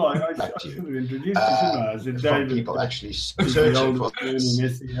 Oh, well, I should have introduced you, shouldn't I? From people actually searching for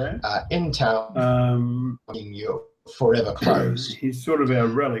in town, you're forever closed. He's sort of our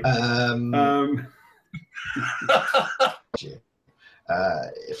relic.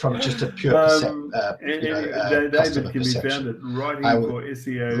 From just a pure David can be found at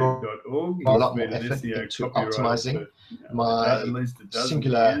writingforseo.org. A lot more effort into optimizing my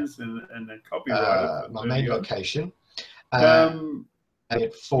singular, my main location,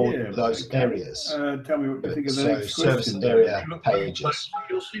 for those areas. Tell me what you think of the next service area pages.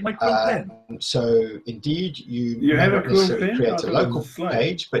 So indeed, you have not a cool necessarily create a local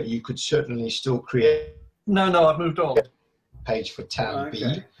page, but you could certainly still create. No, I've moved on. Page for town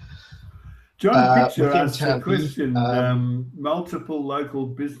B. John Pitcher asked a question, multiple local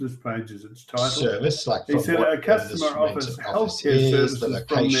business pages, it's titled. Service, like he said a customer offers healthcare services the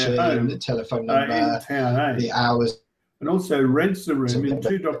location, from their home, the telephone number, in town A, the hours, and also rents a room in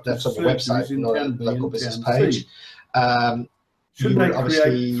two doctors' surgeries in town B local and business town page. C. Should they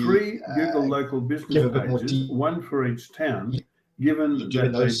create 3 Google local business pages, one for each town, given that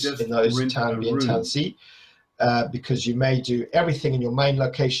they just rent town B and town C? Because you may do everything in your main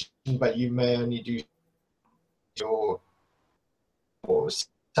location, but you may only do your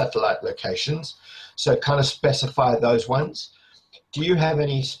satellite locations. So kind of specify those ones. Do you have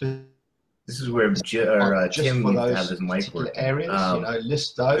any specific? This is where Tim needs to have his mic working. Areas,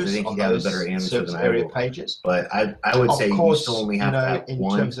 list those. I think on you have a those better answer than I area will. Pages. But I would say you still only have to have in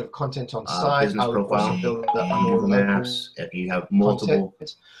one terms of content on site. business profile Build on Google Maps. If you have multiple.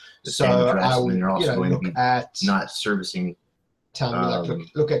 The same address, and then you're also going to be not servicing town.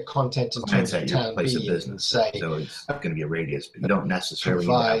 Look at content in terms of town place of B business. and say, so it's going to be a radius, but you don't necessarily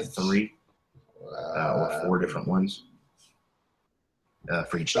need to have 3 or 4 different ones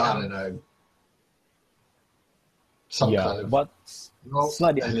for each town. I don't know, some kind of what's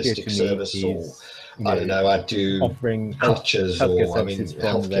slightly unclear holistic to me service, is, or I don't know, I do offering cultures, or I mean,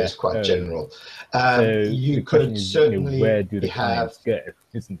 healthcare is quite general. So You the could question is, certainly where do the have, clients go,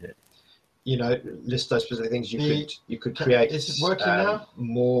 isn't it? list those specific things. You could create. Is it working now?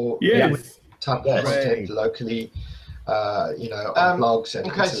 More type of content locally. On blogs and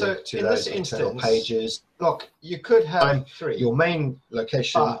to those internal pages. Look, you could have your main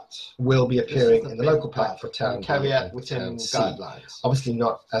location will be appearing in the local pack for town caveat B within town C. guidelines. Obviously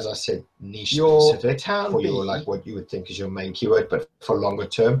not, as I said, niche Your specific town for B, your, like, what you would think is your main keyword, but for longer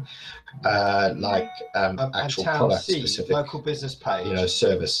term, actual product C, specific local business page,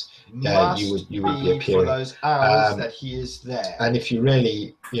 service. You would be appearing for those hours that he is there. And if you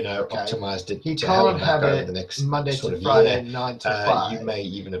really optimized it, he can't have it the next Monday sort to of Friday, year, 9 to 5. you may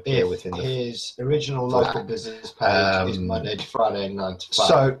even appear within his original local business page is Monday to Friday, 9 to 5.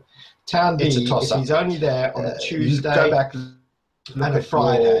 So town B, it's a toss if up. he's only there on a Tuesday, go back and a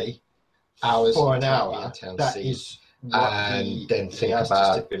Friday hours for an hour, that C, is what and then think has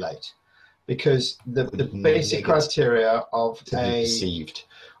about to stipulate. Because the basic criteria of a perceived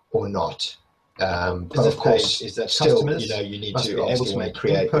or not. But business of course, page is that still, customers you need must to be able obviously to make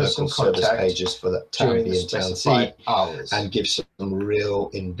create in-person local service contact pages for the town during B the and town C, specified hours. and give some real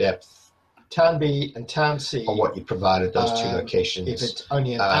in-depth town B and town C on what you provided those two locations. If it's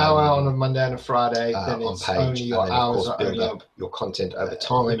only an hour on a Monday and a Friday, then on it's page, only your and then, hours of course, are build up your content over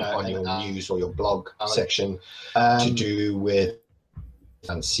time on your news or your blog section to do with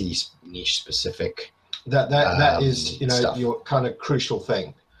and C niche specific. That is stuff. Your kind of crucial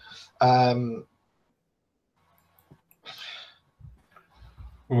thing. All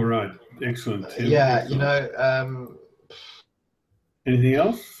right, excellent, Tim. Yeah, excellent. Anything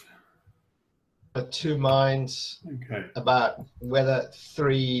else? Two minds about whether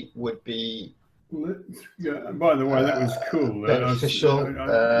 3 would be. By the way, that was cool. Beneficial.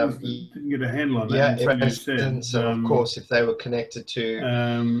 I didn't get a handle on that. Yeah, until you said. So of course, if they were connected to.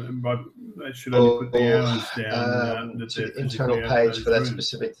 But they should only put the hours down. To the internal page for that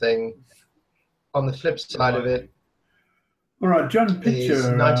specific thing. On the flip side of it. All right, John Pitcher.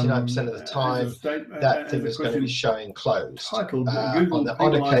 99% of the time, that thing is going to be showing closed. Titled Google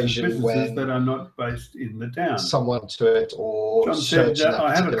on occasion when that are not based in the town. Someone to it or John said,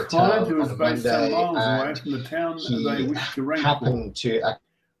 I have a client who is based some miles away from the town they wish to rank for.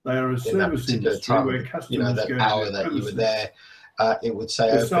 They are a service industry where customers go to that hour that you were there. It would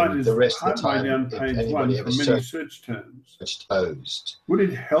say the site is the rest of the time down page 1 for many search terms. Closed. Would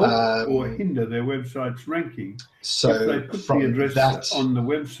it help or hinder their website's ranking if they put the address on the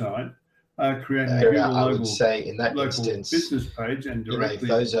website, creating a Google I would say in that instance, business page and directly if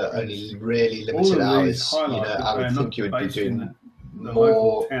those are only really limited hours, I would think you would be doing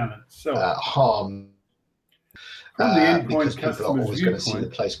more harm. From the endpoint because people are always going to see the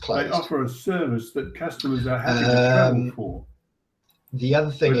place closed. They offer a service that customers are happy to travel for. The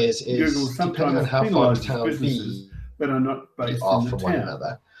other thing is Google depending on how far town B that are not based are in the from town. one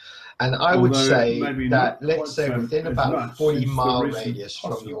another. And I would say that, let's say within about a 40-mile radius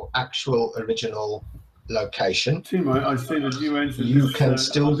from your actual original location, Tim, I see that you answered you this, can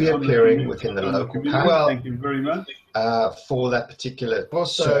still be appearing within the local pack. Well, thank you very much. For that particular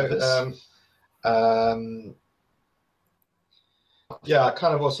service. Yeah, I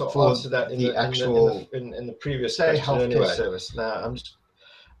kind of also answered that in the previous healthcare service. Now I'm just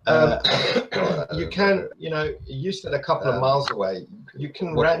you can, you said a couple of miles away. You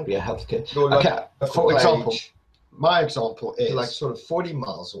can rank be a healthcare. For example, my example is like sort of 40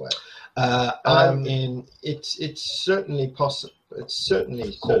 miles away. It's certainly possible. It's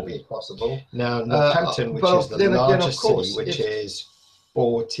certainly possible. Now, Northampton, which is the largest city, which is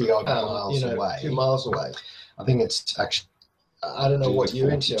 40 odd miles away, 2 miles away. I think it's actually. I don't know what you're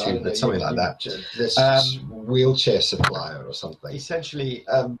into, but something like that. This wheelchair supplier or something. Essentially,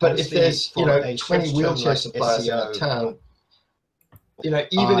 but if there's 20 wheelchair suppliers in a town,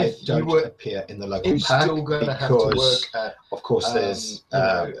 even if you would appear in the local pack, still going to have to work at. Of course, there's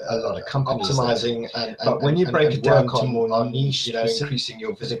a lot of companies optimizing, but when you break it down to more niche, increasing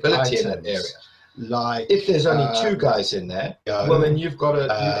your visibility in that area. Like if there's only 2 guys in there, well then you've got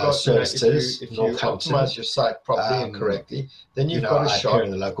services. If you optimize your site properly and correctly, then you've got a shot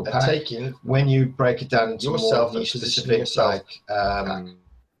in the local at pack. taking when you break it down into yourself more niche specific, like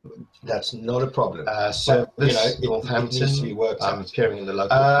That's not a problem. So it needs to be worked out, appearing in the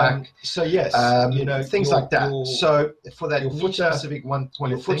local pack. So yes, things like that. So for that your footer specific one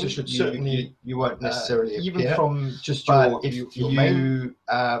point, your footer should certainly you won't necessarily even appear, from just your main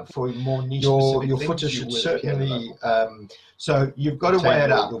for more niche your footer should certainly. So you've got to weigh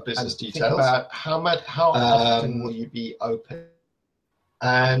it up. Your business details. Think about how often will you be open.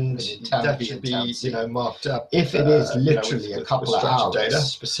 And that should be, marked up. If it is literally a couple of hours data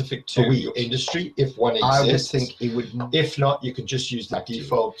specific to your industry, if one exists, I would think it would. If not, you can just use the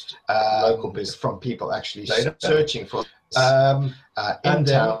default local business from people actually searching for. And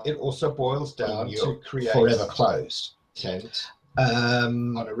then it also boils down to create forever closed content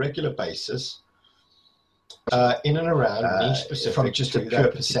on a regular basis. In and around niche specific from just a pure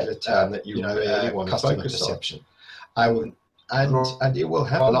perception term that you really want to focus on. I would. And it will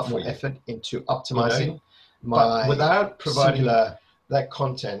have a lot more effort into optimizing my without providing that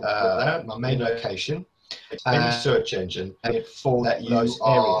content, without my main location, any search engine, and for that those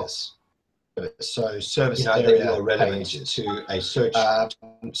areas. So service area pages to a search.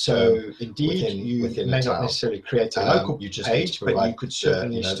 So indeed, you may not necessarily create a local page, but you could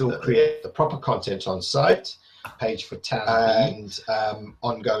certainly still create the proper content on site, page for town and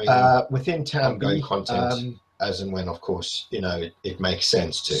ongoing within town ongoing content. As and when, of course, it makes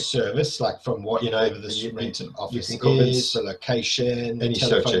sense to service, like from what the rented office is, the location, any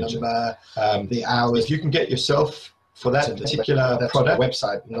search engine, the hours. If you can get yourself for that particular product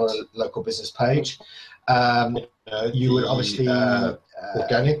website, not a local business page, you would obviously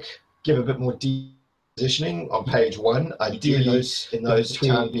organic, give a bit more positioning on page 1, ideally in those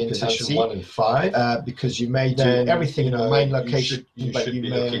town B and position 1 and 5, because you may do everything in the main location, but you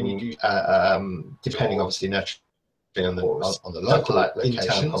may only do, depending obviously naturally on the local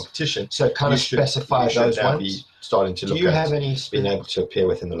in-town competition. So kind of specify those ones. Starting to look at. Do you have any being able to appear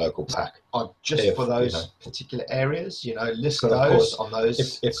within the local pack? Just for those particular areas, list those on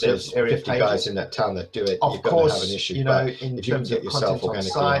those. If there's 50 guys in that town that do it, you're going to have an issue. In terms of yourself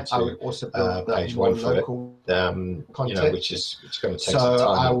organically onto I would also build page 1 for local content, which is going to take some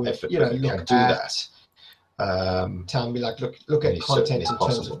time and effort. But you can do that. Town B, like look at content in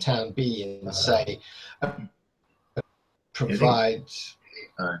terms of town B and say provide.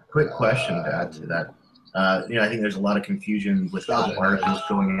 Quick question to add to that. I think there's a lot of confusion with articles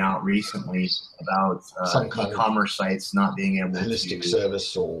going out recently about e-commerce sites not being able holistic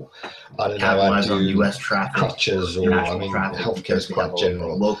service or capitalize on U.S. traffic, crutches, or healthcare is quite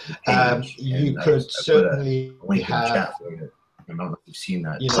general. You could certainly link in chat for you. I don't know if you've seen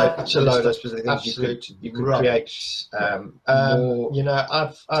that. Such a load of specific things you could create more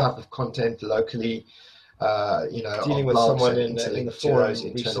type of content locally. Dealing with someone in the forum,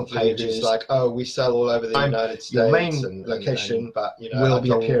 internal pages like, oh, we sell all over the United States. Your main location, but will be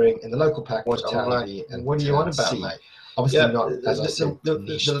appearing in the local pack. What do you want about, mate? Obviously not. As I said,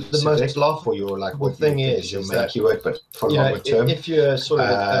 the most laughable your what thing is your main keyword, but for longer term, if you're sort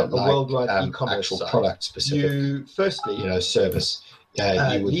of a worldwide e-commerce actual product specific, you firstly service.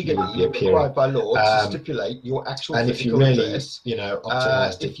 You would be required by law to stipulate your actual physical address.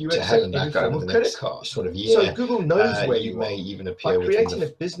 Optimized if you to have any form of credit card sort of year. So Google knows where you may even appear. By creating a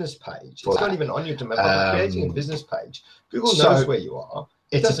business page, it's not even on your domain. By creating a business page, Google knows where you are.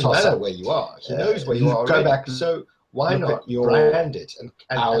 It doesn't matter where you are. He knows where you are. Go back. So why not brand it and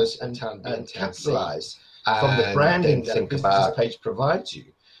capitalize from the branding that a business page provides you?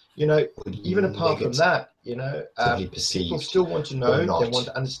 Even apart from that, people still want to know, they want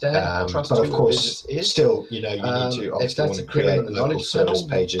to understand, trust but of course, business is. Still, you need to obviously want to create the local service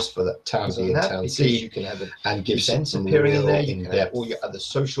pages for that town B and town C, you can have and give sense appearing in there. You can have all your other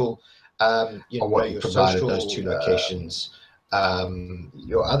social, on what you provided those 2 locations.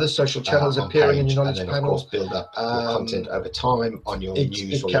 Your other social channels appearing in your knowledge panel. Of course, build up your content over time on your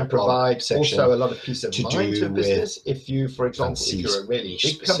news or your blog section. Also, a lot of peace of mind to business. If you, for example, if you're a really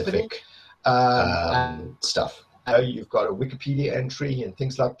big company, stuff. You've got a Wikipedia entry and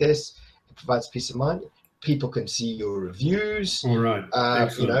things like this. It provides peace of mind. People can see your reviews. All right.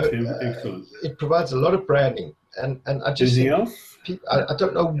 Excellent. Excellent. It provides a lot of branding, and I just anything else? I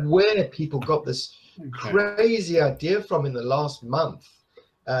don't know where people got this crazy idea from in the last month.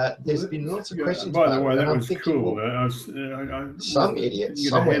 There's been lots of questions. By the way, that was cool. Some idiot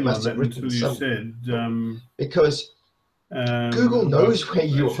somewhere must have written something. Because Google knows where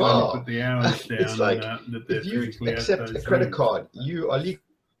you are. It's like if you accept a credit card, you are legal.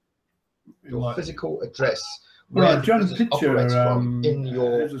 Your physical address. Right, John Pitcher in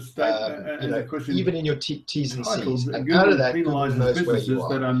your even in your T's and C's, and out of that, Google knows where you are.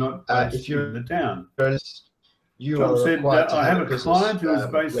 That are not if you're in the town, you John are said, required to I have a business, client who is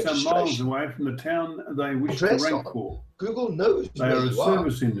based some miles registration. away from the town they wish to Address rank on. for. Google knows They where are a you are.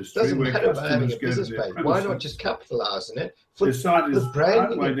 service industry Doesn't where matter about having customers a go to business their page. premises. Why not just capitalize on it for Their site is the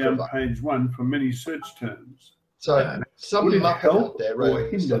branding partway you down provide? page 1 for many search terms. So some Would it muppet help out there or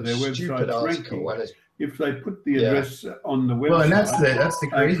wrote hinder some their stupid website's article ranking and it's if they put the address on the website? Well, and that's the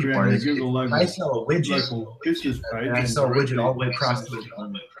crazy creating part a is Google if I sell a widget, local business page, and I sell a widget all the way across the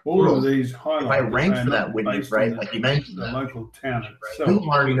all world. of these If highlight I rank that for they are that not widget, based right, on like you mentioned, the local town itself.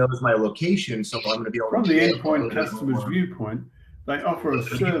 Google already knows my location, so I'm going to be able From to the get endpoint customer's viewpoint, they offer a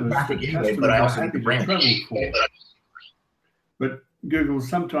service that anyway, customers but I are also need happy the to brand. travel for. But Google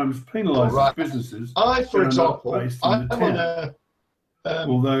sometimes penalises businesses I, for that example, are not based in I'm the on town. a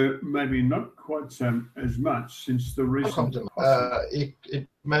Although maybe not quite so as much since the recent it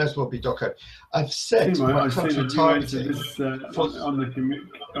may as well be Docker. I've set Timo, my I see country that you answered targeting this for on the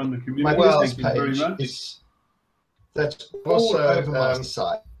community. my business Thank you very page. much. That's Also, all over my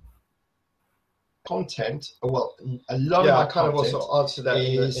site. Content, well, a lot of my I kind of content also answered that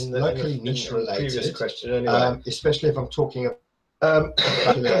is locally niche in the previous related. question anyway. Especially if I'm talking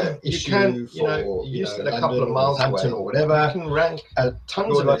you can, you said a couple of miles away or whatever. You can rank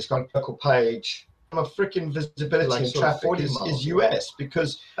tons of it. Local page. My freaking visibility and traffic is US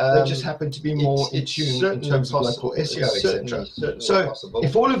because they just happen to be more in tune in terms of local SEO, etc. So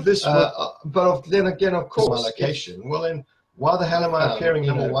if all of this, but then again, of course, my location. Well, then why the hell am I appearing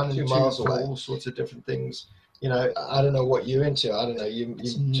number 1 and 2 miles away? All sorts of different things. I don't know what you're into. I don't know. You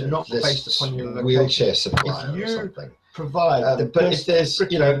not based upon your location. Wheelchair supply if you or something. Provide but if there's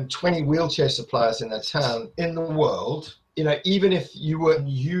 20 wheelchair suppliers in a town in the world, even if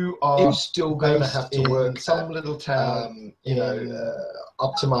you are still going to have to work some little town,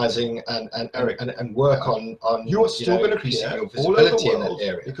 optimizing and work on you're still going to increasing appear your all over visibility the in that world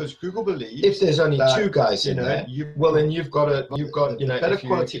area. because Google believes If there's only that, 2 guys in there, well then you've got better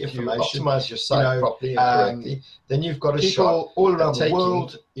quality if you information. optimize your site properly and correctly, then you've got a shot people all around the taking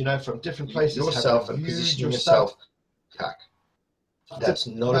world, from different places, yourself and positioning yourself back. That's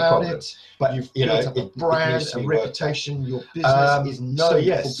not a problem. But you've built up a brand, a reputation. Your business is known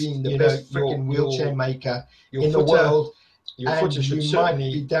for being the best freaking wheelchair maker in the world. Your footer should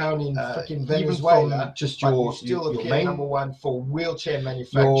certainly be down in freaking Venezuela. Just you still appear number 1 for wheelchair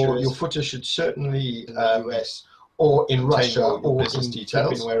manufacturers. Your footer should certainly in the US or in Russia or in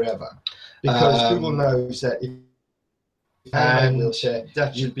details wherever, because Google knows that if and wheelchair,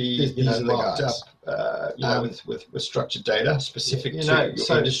 that should be marked up with structured data specific to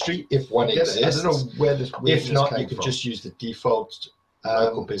your industry, if one exists. I don't know where this weirdness If not, came you can from. just use the default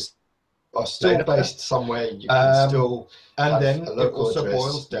local business. Are still based somewhere. You can still, and then a local it also address,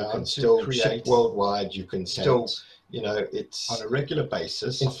 boils down you can to still create ship worldwide. You can still, it's on a regular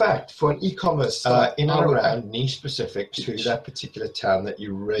basis. In fact, for an e-commerce site in and around niche specific to that particular town that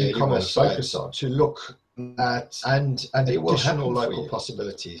you really want to e-commerce focus on, to look at and it will happen additional for local you.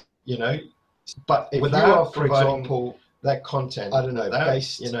 possibilities. But if Without you are, for providing example, that content, I don't know,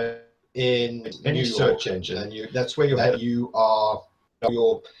 based in any search engine, and that's where you are,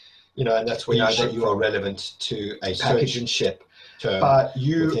 and that's where you are relevant to a package search and ship. But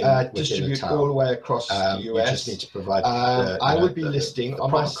you within distribute a all the way across the US. You just need to provide. I would be listing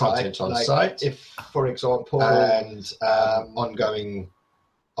on my site, content on site, if, for example, and ongoing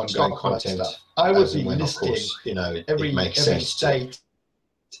content. Stuff. I would be when, listing, of course, every state,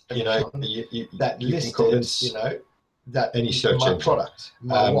 that lists, that any search my engine. product,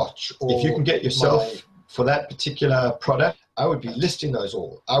 my watch, or if you can get yourself for that particular product, I would be listing those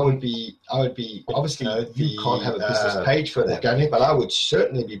all. I would be obviously you can't have a business page for that, organic, but I would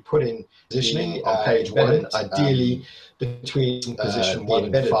certainly be putting positioning on page 1, ideally between position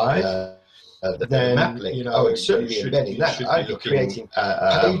 1 and 5. Then I would certainly be embedding that. I'd be creating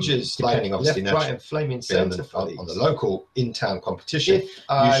pages depending like obviously left, right, and flaming center for on the local in-town competition.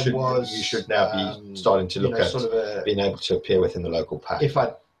 You should now be starting to look at being able to appear within the local pack.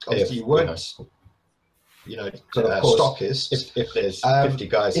 If you weren't, so of course, stockist, if there's 50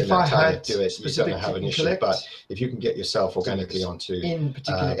 guys in that town that do it, you're going to have an issue. But if you can get yourself organically onto in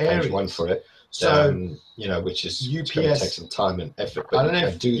particular page areas, 1 for it, so which is UPS going to take some time and effort, but I don't know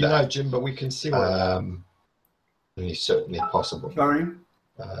if do you that. know, Jim, but we can see what And it's certainly possible. Sorry,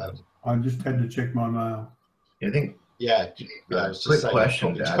 I just had to check my mail. I think Yeah. Quick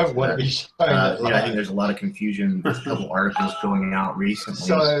question. Don't want to be showing I think there's a lot of confusion. There's a couple articles going out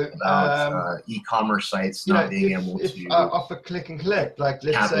recently about e-commerce sites not being able to offer click and collect, like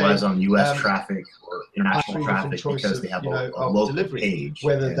let's capitalize say, on U.S. traffic or international traffic because they have a local delivery page.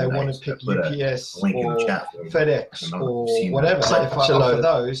 Whether they want to pick UPS or FedEx or whatever. So if I offer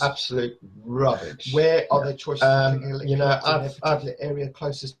those, absolute rubbish. Where are their choices? I've the area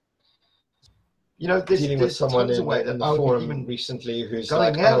closest. Dealing with someone in the forum recently who's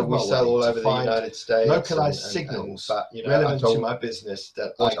like, we sell all over the United States, localized signals, but relevant to my business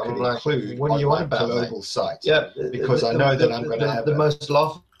that I could include what do you want about global sites? Yeah, because I know that I'm going to have the most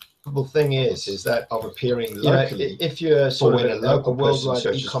laughable thing is that of appearing locally. If you're sort of in a local worldwide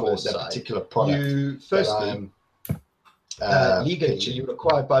e-commerce site, that particular product, you firstly. Legally, you're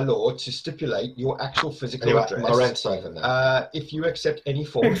required by law to stipulate your actual physical address. My rant's over now. If you accept any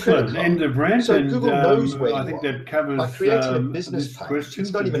form of credit card. End of rant. So Google knows where you are. I think that covers by creating a business page.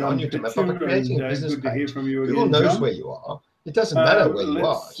 It's not even on your domain, but by creating a business page, Google knows where you are. It doesn't matter where you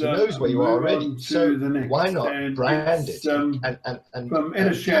are. He knows where you are already. So why not brand it and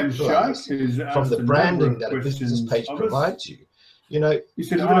capitalize from the branding that a business page provides you? He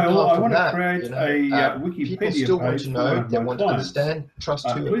said, I want to create a people Wikipedia still page want to know, they want to understand, trust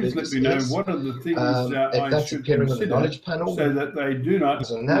who a please business let me know is. what are the things if I should appearing consider on the knowledge panel, so that they do not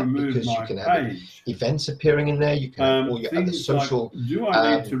remove because my you can have page. Events appearing in there, you can have all your other social, like, do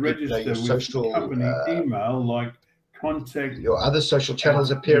I need to register with social company email, like contact your other social channels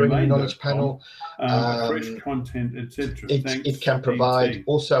appearing in the knowledge panel, fresh content, etc. It can provide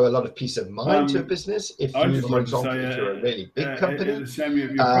also a lot of peace of mind to a business. If you, for example, if you're a really big company, Samuel,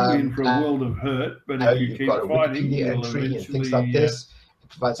 you're probably in for a world of hurt, but if you keep got a fighting, Wikipedia entry and things like this, it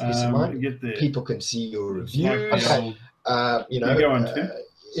provides peace of mind. People can see your reviews. Okay.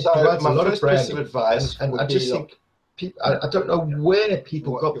 It provides a lot of piece of advice, and I just think. I don't know where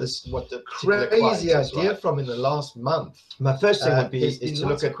people got this crazy idea from in the last month. My first thing would be is to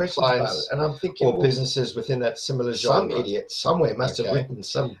look at clients, and I'm thinking, or businesses within that similar genre. Some idiot somewhere must have written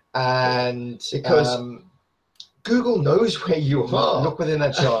some, and because Google knows where you are. Look within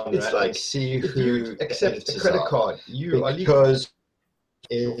that genre. It's like see if you accept a credit card, you are because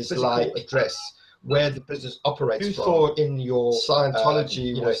it's like address. Where the business operates from. Thought in your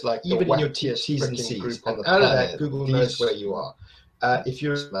Scientology was like even in your T's and C's, and out of that, Google knows where you are. If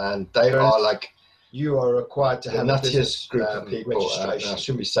you're they are like you are required to have a business group of people. Registration. I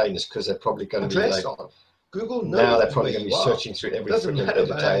shouldn't be saying this because they're probably going to be like Google knows now. They're probably going to be searching through every freaking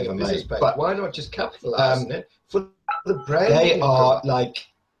edit I ever made. But why not just capitalize on it for the brand? They are.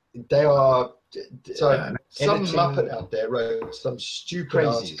 So some muppet out there wrote some stupid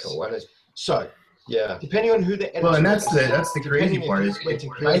article, and so. Yeah, depending on who the editor and that's the crazy part is if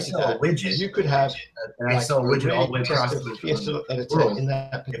I sell a widget, you could have and I sell a widget all the way across the world.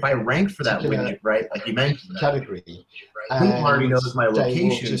 If I rank for that widget, right, like you mentioned, category, Google already knows my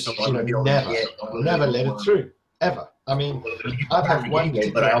location, so I'm gonna be able to never let it through ever. I mean, I've had one,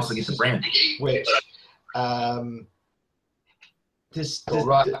 but I also get the brand, which the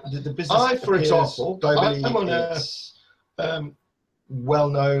business. For example, globally, I'm on a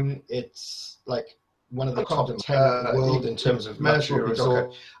well-known. It's like one of the top 10 in the world in terms of luxury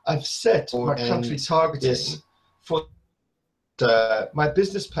resort. I've set my country targeting for my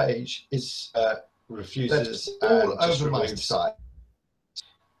business page is refuses all over my site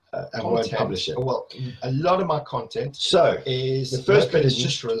and won't publish it. Well, a lot of my content is the first bit is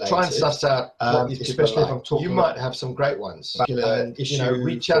just related. Try and suss out, especially if I'm talking. You might have some great ones. And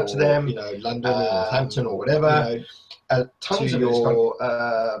reach out to them. London or Northampton or whatever. Tons of your.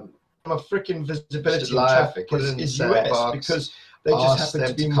 My freaking visibility and traffic is US because they just happen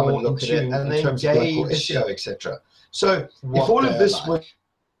to be more in tune and they engage SEO, etc. So if all of this was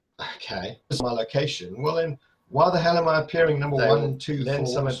is my location, well then why the hell am I appearing number 1 and 2? Lend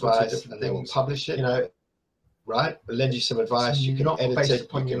some advice and they will publish it. Right? Lend you some advice. You can edit it. You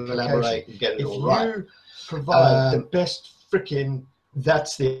can collaborate and get it all right. If you provide the best freaking,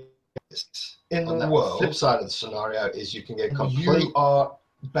 that's the in the world. Flip side of the scenario is you can get complete. You are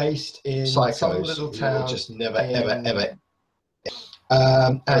based in some little town, just never, ever.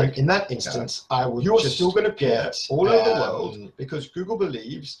 And in that instance, you're still going to appear all over the world because Google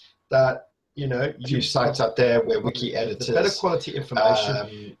believes that a few sites out there where wiki editors, better quality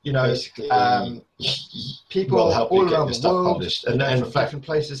information, basically, people will help all around the world published. And in fact, different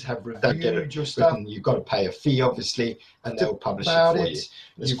places have reviewed your stuff. You've got to pay a fee, obviously, and they'll publish it for you.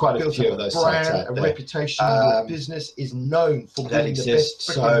 There's quite a few of those sites out there. A reputation. Your business is known for being the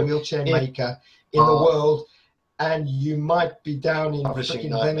best wheelchair maker in the world. and you might be down in publishing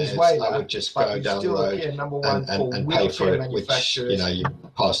Venezuela. I would just go down the road and pay for it, which, you know, you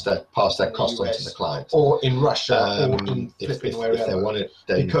pass that cost on to the client. Or in Russia, or in if wherever. they want it,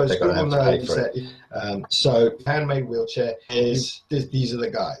 then because they're going to have to pay for it. So handmade wheelchair is these are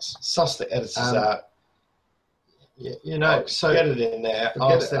the guys. Suss the editors out. You know, so get it in there.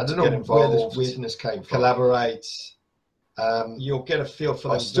 Ask them to get involved. Where this weirdness came from. Collaborate. You'll get a feel for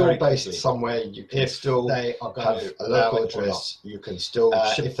them. Still based somewhere. You can still they are going have a local address. You can still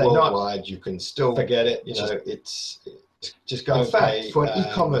ship if they're not, worldwide. You can still forget it. You know, it's just go in and fact, pay for an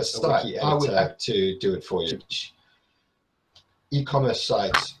e-commerce site, I would have to do it for you. E-commerce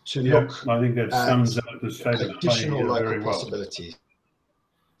sites to look. I think that sums up the state of additional play local very well. possibilities.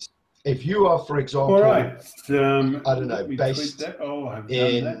 If you are, for example, all right, I don't know, based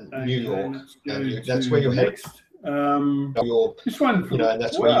in New York, and that's where you're headed. This one, you know, and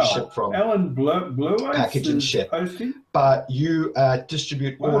that's where you ship from. Alan Blue package and ship. Posting. But you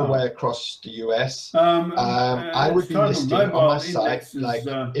distribute all the way across the US. I would be listing on my site, like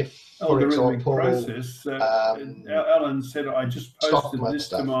if, for example, process, Alan said I just posted this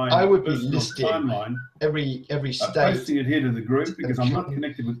to my I would be listing timeline. Every state. I'm posting it here to the group because I'm not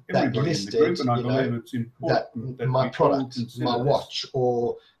connected with everybody listed, in the group, and I believe it's important that my product, my watch,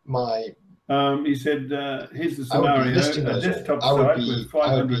 or my. He said, here's the scenario, a desktop site with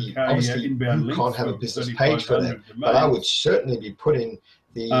 500k inbound links. You can't have a business page for that, but I would certainly be putting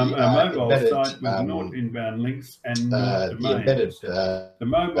the mobile embedded, site with not inbound links and the embedded, the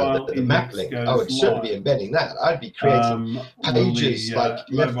mobile the map link. I would certainly be embedding that. I'd be creating pages like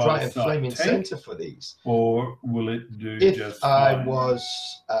left, right, and flaming center for these. Or will it do if just I fine? Was,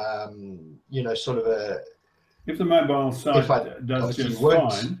 you know, sort of a... If the mobile site does just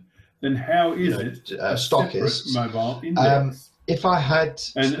fine, then how is it a stockist mobile index? If I had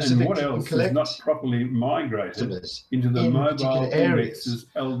and what else is not properly migrated into the mobile index's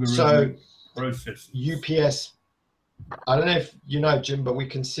algorithm processes? UPS, I don't know if you know, Jim, but we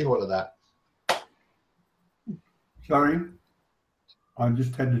can see all of that. Sorry, I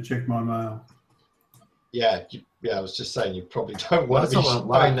just had to check my mail. Yeah, I was just saying you probably don't want to be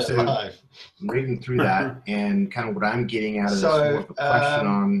showing that live. I'm reading through that, and kind of what I'm getting out of this more of a question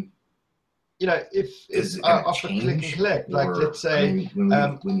on. You know, if off a click and collect, like let's say,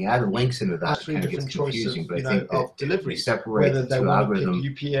 when you add the links into that, it kind of gets confusing. But I think that delivery, separate the two algorithm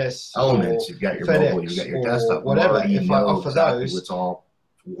UPS elements. You've got your FedEx, mobile, you've got your desktop, whatever. If I offer those, it's all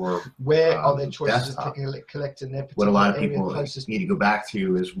for where are their choices of click and collect in their particular what a lot of people need to go back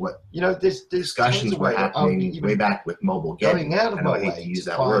to is what there's discussions were happening way back with mobile getting. Out of I know I hate to use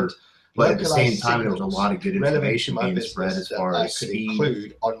that word. But at the same time, there was a lot of good information being spread as far as speed,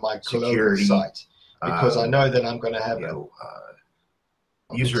 include on my security, site, because I know that I'm going to have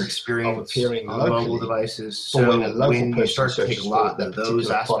user experience appearing on mobile devices. So when you start to take a lot of those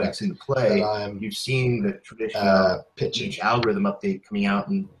aspects into play, you've seen the traditional each algorithm update coming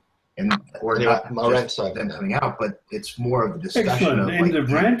out or not just them coming out, but it's more of a discussion of like the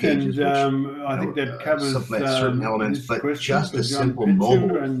pages, I think that covers certain elements, but just a simple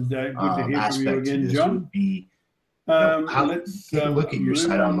mobile aspect to this would be let's take a look at your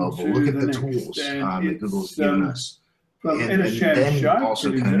site on mobile. Look at the tools that Google's given us, and then also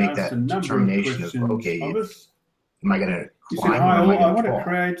kind of make that determination of okay, am I going to climb or am I going to fall? I want to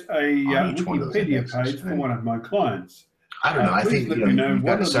create a Wikipedia page for one of my clients. I don't know. I think you've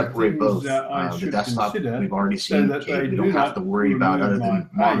got to separate both. The desktop we've already seen. Okay, we don't have to worry about other than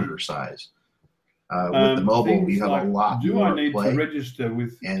monitor size. With the mobile, you have a lot more play, to register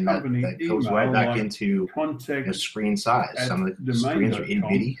with and that goes right back into screen size. Some of the screens are itty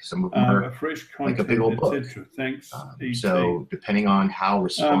bitty. Some of them are like a big old book. So depending on how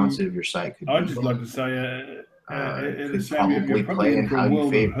responsive your site could be, I'd just like to say. Could probably play in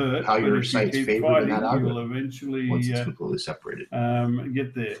how your site's favored in that algorithm once it's completely separated.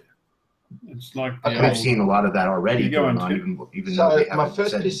 Get there. It's like I've seen a lot of that already going on, even though they haven't. My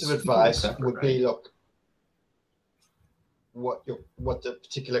first piece of advice would be: look, what the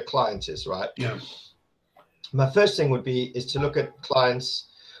particular client is, right? Yeah. My first thing would be is to look at clients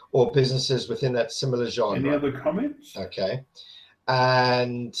or businesses within that similar genre. Any other comments? Okay,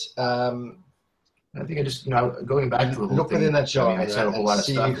 and. I think I just, going back to the whole thing, I set up a lot of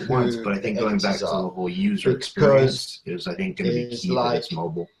stuff at once, but I think going back to the whole user experience is, I think, going to be key to this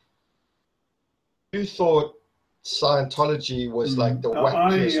mobile. You thought Scientology was like the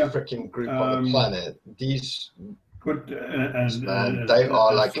wackiest freaking group on the planet. These, they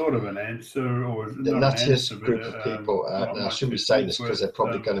are like sort of an answer, or the nuttiest group of people. Now I shouldn't be saying this because they're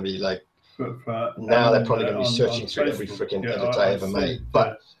probably going to be like, now they're probably going to be searching through every freaking edit I ever made,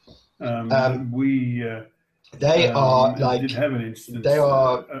 but. They are like did have an instance they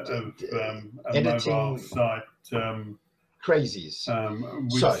are of a editing mobile site crazies.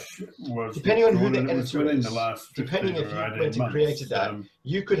 which So, was depending on who the it was editor within is, the last depending 15 if or you 18 went and months, created that,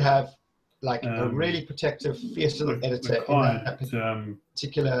 you could have like a really protective, fierce little editor client, in that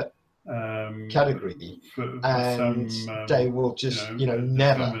particular category, and they will just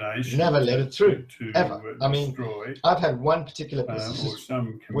never let it through ever. I mean, I've had one particular business or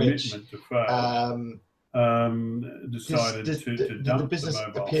some which commitment to fail. Decided to dump the business the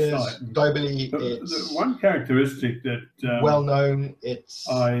mobile appears site. globally. The It's one characteristic that well known. It's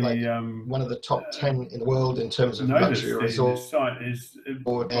like I one of the top 10 in the world in terms of noticed luxury in resort. this site is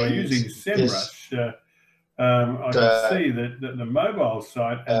by And using SEMrush, I can see that the mobile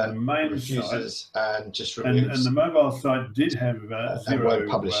site and the main refuses site and just and removes the mobile site did have and zero won't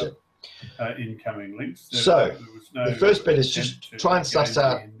publish it. incoming links. So there was no the first bit is just try and suss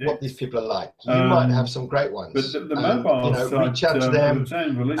out what these people are like. You might have some great ones, but the mobile site, reach out to them. its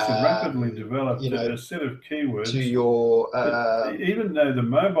own volition, rapidly developed a set of keywords to your even though the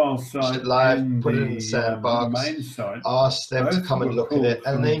mobile site live, and put it in the sandbox, main site, ask them to come and look at it,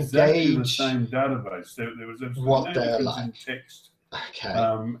 and then exactly engage the same database. There was what no they're difference like. in text Okay.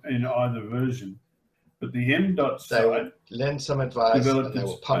 in either version. But the M.dot They will site lend some advice developed and they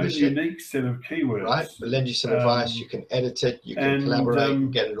will its publish own it. unique set of keywords. Right, they'll lend you some advice. You can edit it. You can collaborate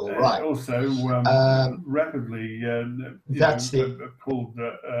and get it all right. Also, rapidly, that's pulled.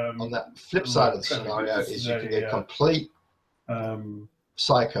 On that flip side of the scenario is you can get complete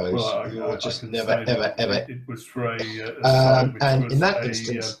psychos who will just never, ever, ever. It was for a site which and was in that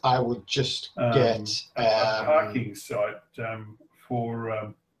instance, I would just get a parking site for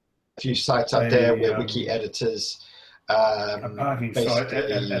a few sites out there where wiki editors a parking site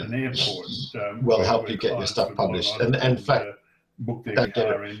at an airport will help you get your stuff published. And in fact, book their don't get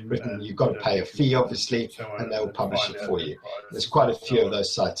car it in, written. You've got to pay a fee, obviously, and they'll publish it for you. There's quite a few of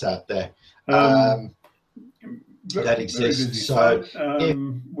those sites out there that exist. So,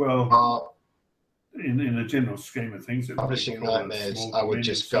 in the general scheme of things, publishing nightmares, I would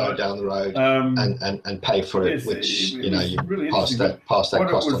just go down the road and pay for it, which you really pass that cost on to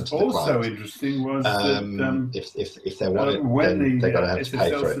the client. What was also interesting was that if they want it, then they're going to have to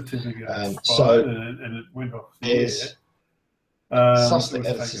pay for it. So and it went off the air. Suss the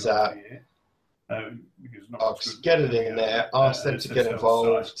editors out. Get it in there, ask them to get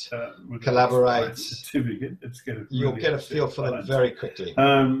involved, collaborate. You'll get a feel for them very quickly.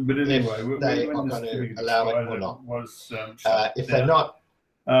 But anyway, if they are going to allow it or not. If they're not,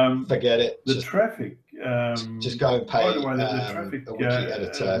 forget it. The traffic. Just go and pay the traffic, a wiki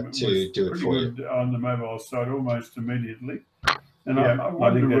editor to do it for you. On the mobile site almost immediately. And I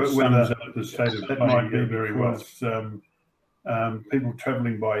wonder whether the state of play might be very well. People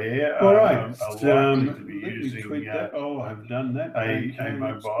travelling by air are likely to be using have done that. A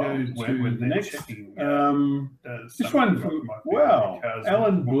mobile when they're checking. This one from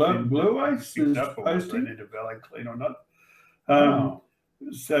Alan Blue Ace is posting. Need a valet clean or not.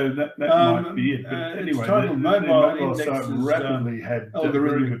 So that might be it. But anyway, the mobile site rapidly had a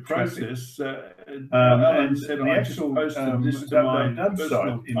very good process, and said the actual posted this to my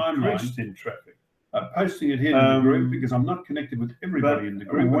website increased in traffic. Posting it here in the group because I'm not connected with everybody in the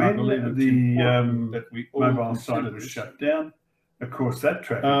group. When I believe it's important that we all mobile site was shut down. Of course, that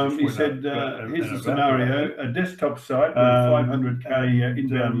traffic. He said, "Here's the scenario: a desktop site with 500k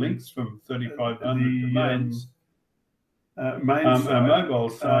inbound links from 3,500 domains. A mobile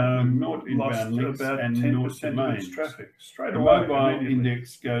site with naught inbound links and 10% of its traffic. Straight away, mobile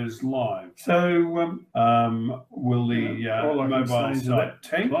index goes live. So, will the mobile site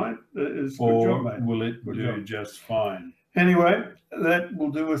tank, or will it do just fine? Anyway, that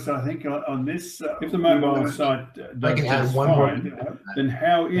will do us, I think, on this. If the mobile site does just fine, then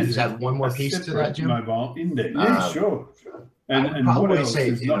how is it one more piece to that, Jim? Mobile index? Yeah, sure. And what else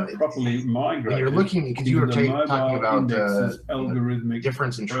is not properly migrated? When you're looking, because you were talking about algorithmic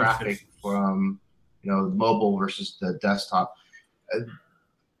difference in traffic from mobile versus the desktop.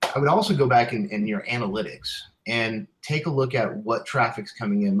 I would also go back in your analytics and take a look at what traffic's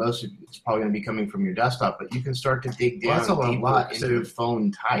coming in. Most of it's probably going to be coming from your desktop, but you can start to dig down deeper into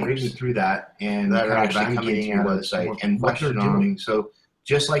phone types. Reading through that and that are actually coming to your website and what they're doing. So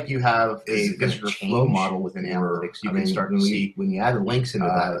just like you have a flow model within analytics, you can start to see when you add links into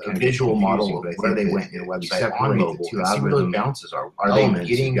that, a visual model of where they went in your website on mobile, and see where those bounces are. Are they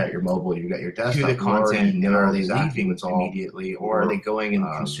getting, you got your mobile, you got your desktop, to the content, and are they leaving immediately, or are they going and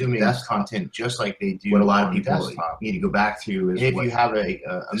consuming this content just like they do what a lot of people need to go back to? Is if you have a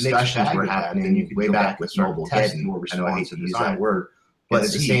discussions were happening, then you can way back with mobile testing or response to use that word. But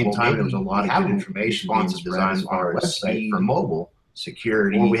at the same time, there was a lot of good information responsive design on our website for mobile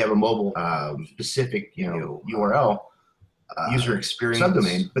security, or we have a mobile specific, URL. User experience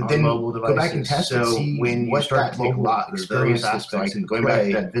subdomain, but then go back and test it. See when you start to take a lot of experience aspects and going back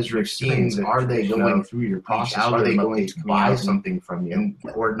to that visitor experience. Are they going through your process? How are they going to buy something from you,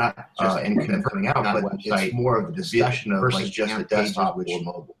 or not just and coming out? But it's more of a discussion of versus just a desktop or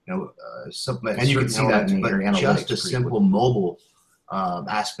mobile. And you can see that in the just a simple mobile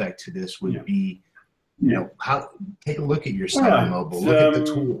aspect to this would be. How take a look at your site on mobile. Look at the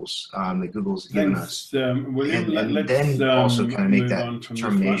tools that Google's given us, and then also kind of make that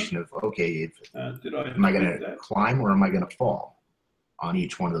determination of okay, am I going to climb or am I going to fall on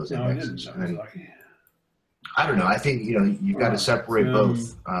each one of those indexes? And I don't know. I think you've got to separate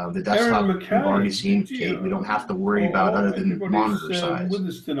both. The desktop we've already seen. We don't have to worry about other than the monitor size.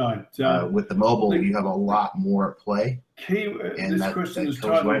 With the mobile, you have a lot more at play. And that goes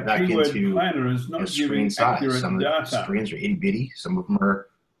right back into screen size. Some of the screens are itty bitty. Some of them are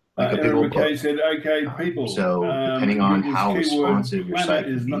like a big old book. Said, okay, people. So depending on how responsive your site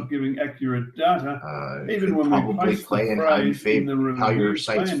is not giving accurate data, even when probably we play in how your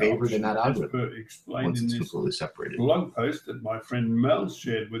site's favored in that algorithm. Once it's completely separated. Blog post that my friend Mel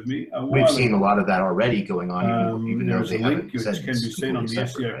shared with me. We've seen a lot of that already going on, even though they haven't which said can be seen on the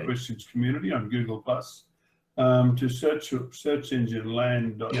SEO Questions community on Google+. To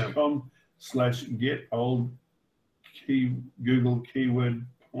searchengine.com/get-old Google keyword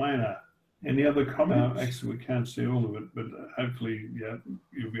planner. Any other comment? Actually, we can't see all of it, but hopefully,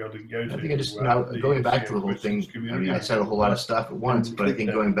 you'll be able to go to. I think going back to the whole thing. I mean, I said a whole lot of stuff at once, but I think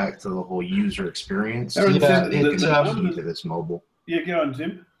going back to the whole user experience, I think it's key to this mobile. Yeah, go on,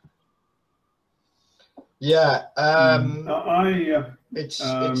 Tim. Yeah, it's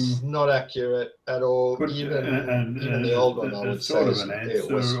not accurate at all. Even the old one, I would say, it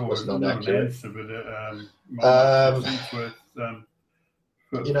was not accurate.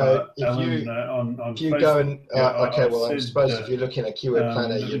 If you go and okay, well, I suppose if you're looking at Keyword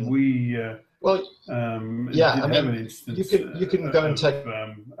Planner, I mean, you can go and take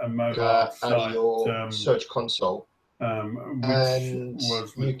out of your Search Console. And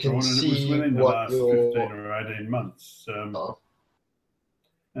you can see what your 15 or 18 months on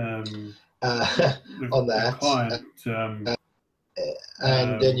that,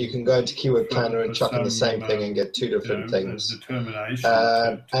 and then you can go into Keyword Planner and chuck in the same thing and get two different things.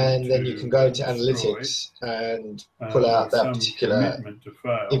 And then you can go to Analytics and pull out that particular,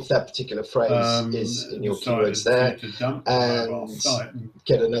 if that particular phrase is in your keywords there, and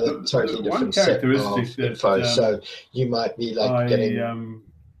get another totally different set of info. So you might be like getting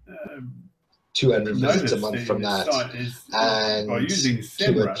 200 visits a month from that, and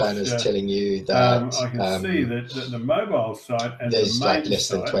Keyword Planner is telling you that I can see that the mobile site and there's like less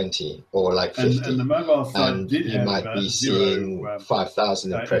than 20 or like 50, and the mobile site and you might be seeing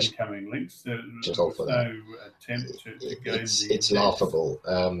 5,000 impressions. Links. Just all for that. It's laughable.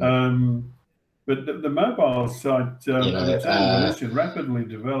 But the mobile site, rapidly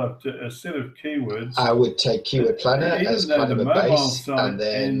developed a set of keywords. I would take Keyword Planner as kind of a base, and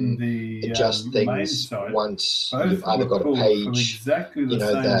then adjust things once you've either got a page, that's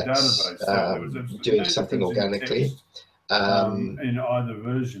doing something organically. In either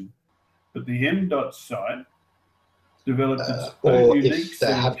version. But the M.dot site developed its or unique if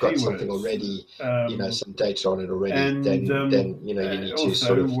they have got keywords. something already, some data on it already, and, then you need to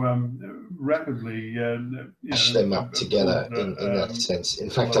sort of rapidly mash them up together in that sense. In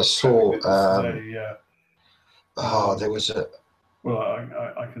fact, I saw there was a. Well,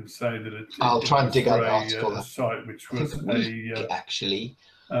 I can say that I'll try and dig out the article. A site which was actually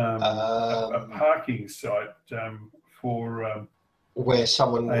a parking site for. Where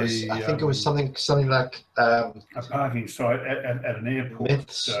someone was, I think it was something like a parking site at an airport,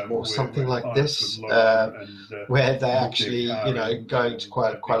 myths or something like this, where they actually, go into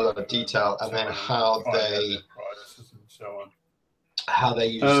quite a lot of detail, and then how they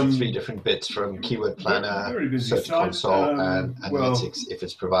use the three different bits from Keyword Planner, Search Console, and Analytics, if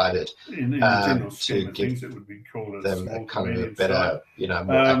it's provided, to give them a kind of a better,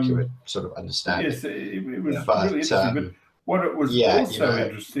 more accurate sort of understanding. Yes, it was really interesting, but what it was also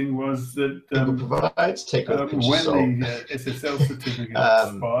interesting was that provides when the SSL certificate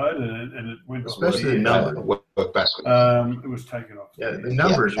expired and it went, especially the number, it was taken off. Yeah, the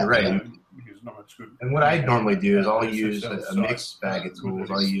numbers, you're right. Because there's not much good. And what I normally do is I'll use a mixed bag of tools.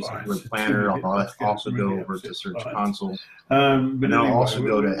 I'll use a Keyword Planner. I'll also go over to Search Console. And then I'll also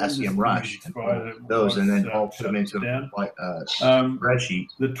go to SEMrush and pull those, and then I'll put them into a spreadsheet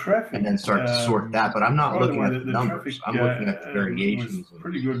and then start to sort that. But I'm not looking at the numbers. I'm looking at the variations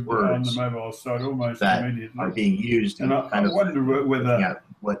in words that are being used, and kind of looking at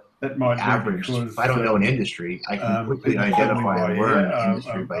what that might average. If I don't know an industry, I can quickly identify and learn an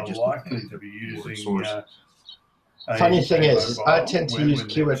industry by just looking at the word sources. Funny thing is I tend to use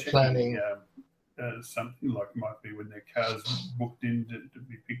keyword planning. Something like might be when their car's booked in to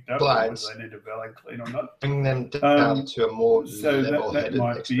be picked up, Slides. or they need a valet clean or not. Bring them down to a more level-headed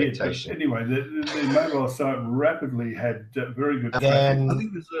expectation. Anyway, the mobile site rapidly had very good traffic. Then I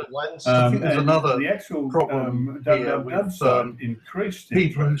think there's another the actual problem here with site increased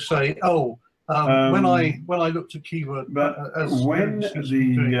people who say, "Oh, when I looked at keyword, but when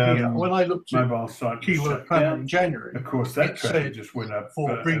when I looked at mobile site keyword planner in January, of course that traffic just went up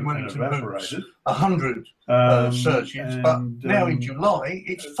for Green Wellington boots, 100 searches, and, but now in July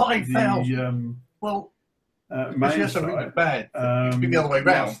it's 5,000. Well, that's a really bad thing. It's been the other way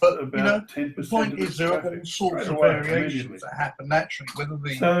around, but you know, the point is there are all sorts of variations that happen naturally,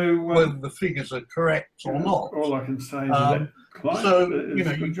 whether the figures are correct or not. All I can say is that. So, you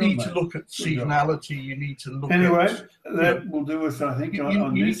know, you need to look at seasonality, you need to look at... that will do us, I think,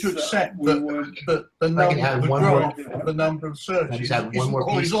 you need to accept that the number of searches add one more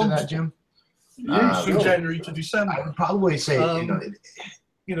piece to that, Jim? From January to December. I would probably say,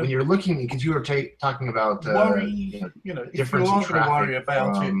 you know, when you're looking, because you were talking about if you are going to worry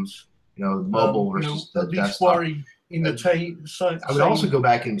about it, mobile versus the desktop. Worry in the I would also go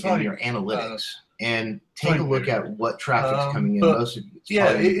back into your analytics and take a look at what traffic's coming in. Most of it's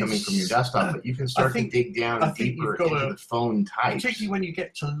probably coming from your desktop, but you can start to dig down deeper into the phone types, particularly when you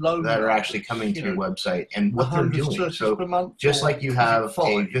get to low that are actually coming to your website and what they're doing. So just like you have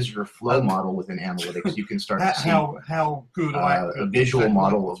a visitor flow model within analytics, you can start to see how good a visual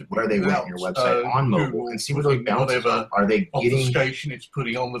model of where they went on your website on mobile and see where those bounces are. Are they getting it's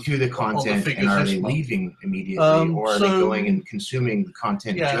putting on to the content, and are they leaving immediately, or are they going and consuming the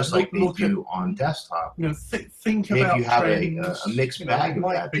content just like they do on desktop? Think and about if you have a mixed bag of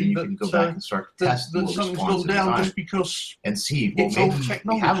that, then you can go back and start to test the responsive design and see, well, maybe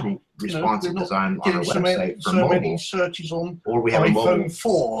we have a responsive design on our website for mobile, searches on or we have a mobile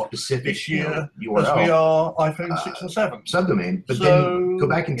 4 specific this year URL, as we are iPhone 6 and 7 subdomain, but then go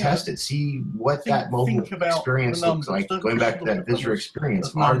back and test it, see what that mobile experience looks like. Going back to that visitor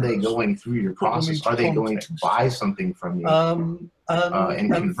experience, are they going through your process? Are they going to buy something from you? And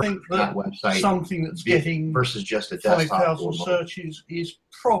convert that website something that's getting versus just a desktop 5,000 searches is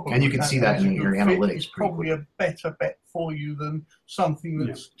probably, and you can see that in your analytics. Probably a better bet for you than something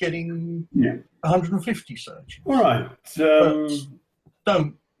that's getting 150 searches. All right.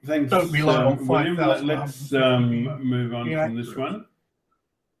 Don't rely on 5,000. Let's move on from this one.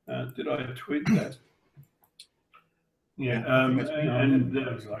 Did I tweet that? Yeah, and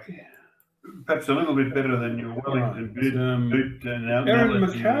that was like perhaps a little bit better than your Wellington boot Aaron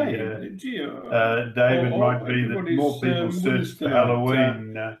McKay. David might be that more people searched for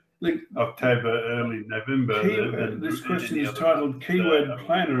Halloween October, early November. This question is titled "Keyword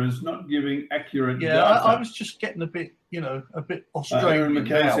Planner is not giving accurate data." I was just getting a bit Australian. Aaron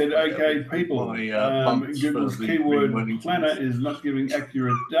McKay said, "Okay, people, Google's Keyword Planner is not giving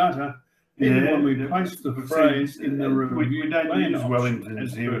accurate data. Even when we place the phrase in the review, we don't use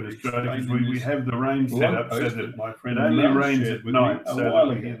Wellingtons here in Australia because we have the rain set up so that my friend only rains at night, so that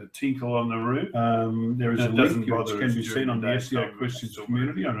we hear the tinkle on the roof. There is a link which can be seen on the SEO Questions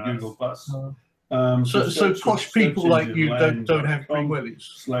community on Google+. So posh people like you don't have free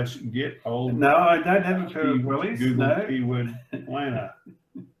wellies. /get old. No, I don't have a pair of wellies. Google Keyword Planner.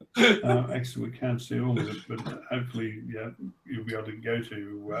 Actually, we can't see all of it, but hopefully you'll be able to go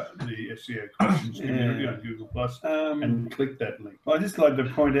to the SEO Questions community on Google Plus and click that link. I'd just like to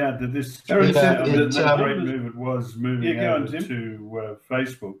point out that this great move it was moving over to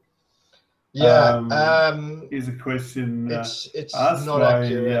Facebook. Here's a question it's asked not by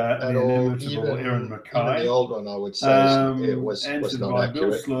accurate at all. Even Aaron McKay. The old one, I would say, it was not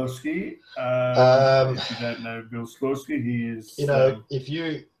accurate. Bill Slawski. If you don't know Bill Slawski, he is. If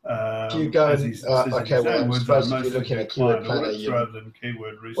you go and I suppose if you're looking at keyword planner, rather than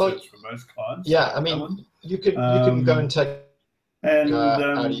keyword research for most clients. Yeah, I mean, you can go and take and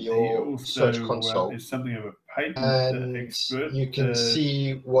out of your also, search console is something of a patent expert. You can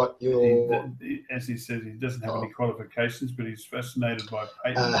see what your... As he says, he doesn't have any qualifications, but he's fascinated by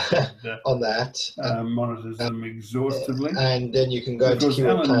patents on that. Monitors them exhaustively. And then you can go to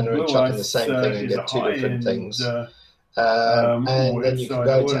Keyword Planner and chuck in the same thing and get two different things. And then you can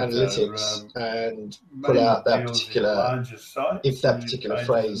go to analytics and pull out that particular, if that particular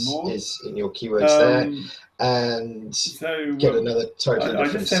phrase is in your keywords there, and get another totally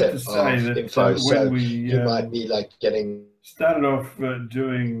different set of info. So you might be like getting started off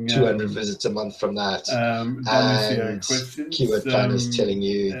doing 200 visits a month from that, and Keyword Planner's telling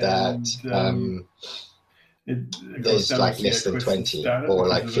you that there's like less than 20 or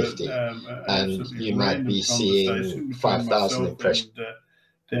like 50, and you might be seeing 5,000 impressions.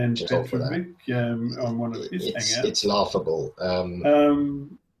 Dan Petrovic, on one of his hangouts. It's laughable.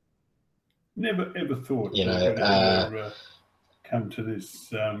 Never ever thought come to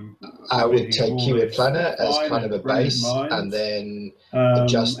this. I would take Keyword Planner as kind of a base, and then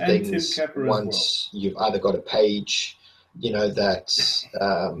adjust things once you've either got a page, that's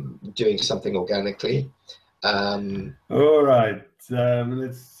doing something organically. All right,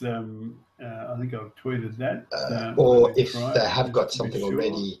 let's. I think I've tweeted that. Or if they have got something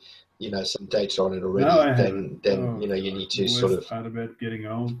already, some data on it already, then you need to sort of part about getting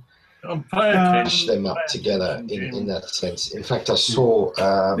old. Mash them up together in that sense. In fact, I saw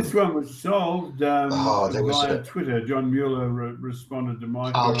this one was solved via Twitter. John Mueller responded to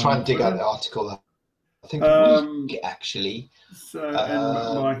my. I'll try and dig out the article. I think actually. So and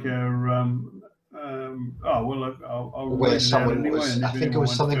like I'll where someone was. I think it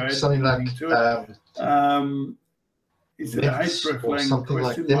was something like. Is it a or something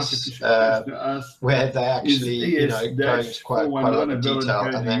like this, where they actually, go into quite a lot of detail,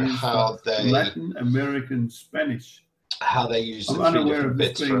 and then how they Latin American Spanish. How they use the three different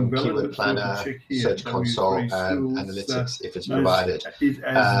bits from Keyword Planner, Search Console, and Analytics, if it's provided, is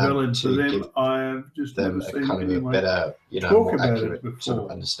as valid for them. give I've just them never a seen kind of a anyone better, more accurate sort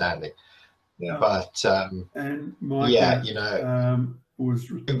of understanding. Yeah. But and Mike, was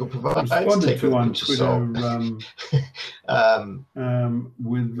Google provides responded to on Twitter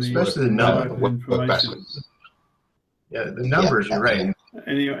with the especially the number information. Yeah, the numbers are right.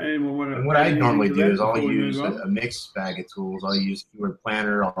 And what I normally do is I'll use a mixed bag of tools. I'll use Keyword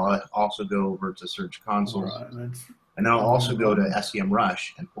Planner. I'll also go over to Search Console, and then I'll also go to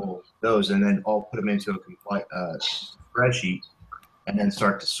SEMrush and pull those, and then I'll put them into a spreadsheet. And then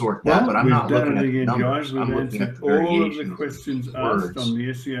start to sort that, but I'm not looking at the numbers. I'm looking at the all of the questions asked on the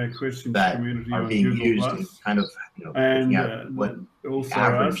SEO Questions community are on being Google used Plus, in kind of and looking at what also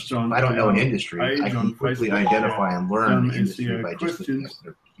average. on I don't know an industry. I can quickly identify and learn the industry by just looking at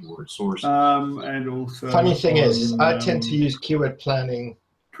their keyword sources. And also, funny thing is, I tend to use keyword planning.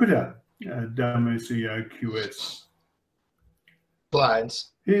 Twitter, dumb SEO QS.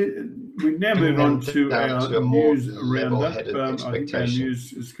 Blinds. We now move on to our news roundup. I think our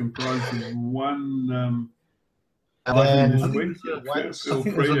news is comprised of one item this week. Feel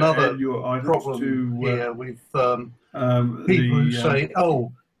free to add your items to here with people who say,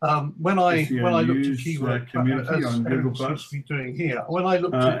 when I looked at Keyword Planner, as Google Plus be doing here, when I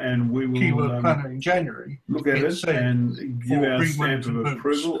looked at Keyword Planner in January, look at it and give our stamp of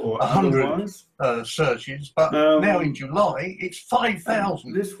approval or otherwise. Searches, but now in July it's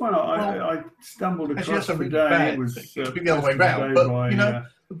 5,000. This one I stumbled across today. It was the other way around, but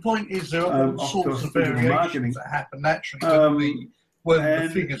the point is there are all sorts of variations that happen naturally. Whether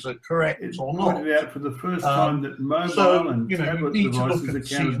the figures are correct or not. Pointed out for the first time that mobile and tablet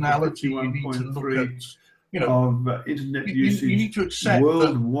devices accounted for 51.3% of internet usage you need to accept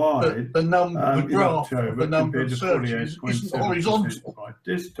worldwide. The number, the graph, October, the number of searches isn't horizontal by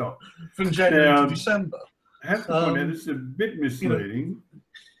desktop. From January to December. I have to point out this is a bit misleading.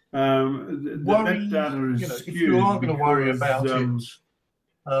 That data is skewed. If you are going to worry about it.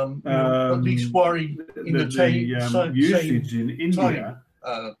 At least worry in the usage in India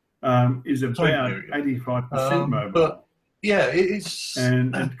is about 85% mobile. But yeah, it's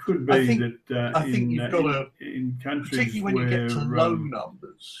and it could be I think you've got to, in countries particularly when you get to low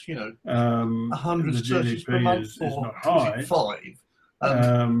numbers, 100 searches per month is not high. 5.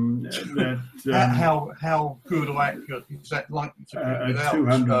 How good or accurate is that likely to be without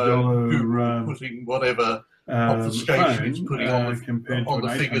Google putting whatever obfuscation it's putting on the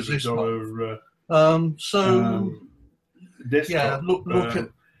figures this month. Look at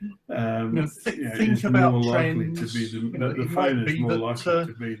think about trends. The phone is more likely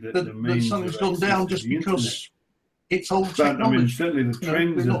to be that something's gone down just because it's old technology. I mean, certainly the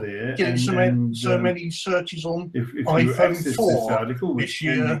trends are there. Getting so many searches on iPhone 4 this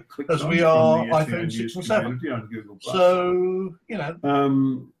year as we are iPhone 6 and 7. On Google+. So, you know,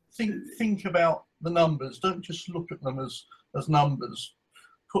 think about the numbers. Don't just look at them as numbers.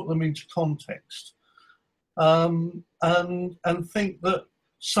 Put them into context. And think that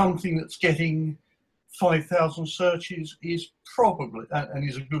something that's getting 5,000 searches is probably, and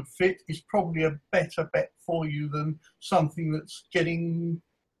is a good fit, is probably a better bet for you than something that's getting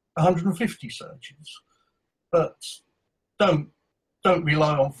 150 searches. But don't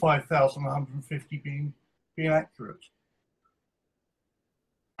rely on 5,150 being accurate.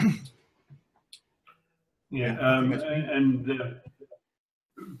 Yeah, and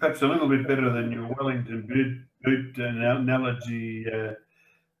perhaps a little bit better than your Wellington boot analogy,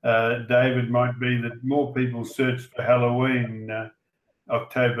 David, might be that more people search for Halloween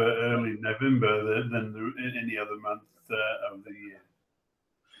October, early November than any other month of the year.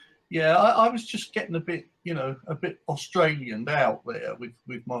 Yeah, I was just getting a bit, you know, a bit Australianed out there with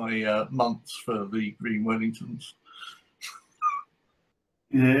my months for the Green Wellingtons.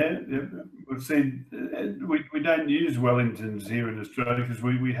 Yeah, well, see, we don't use Wellingtons here in Australia because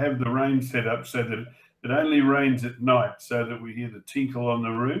we have the rain set up so that it only rains at night, so that we hear the tinkle on the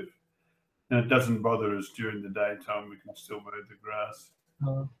roof, and it doesn't bother us during the daytime. We can still mow the grass.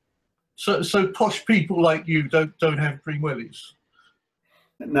 So posh people like you don't have green wellies?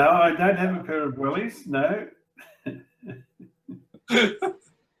 No, I don't have a pair of wellies. No.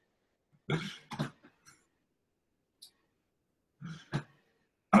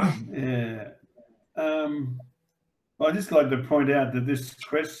 Yeah. I'd just like to point out that this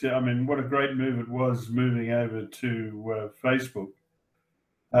question, I mean, what a great move it was moving over to Facebook.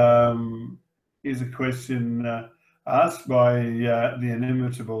 Here's a question asked by the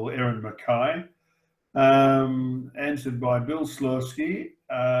inimitable Erin Mackay, answered by Bill Slawski.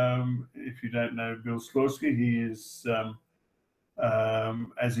 If you don't know Bill Slawski, he is,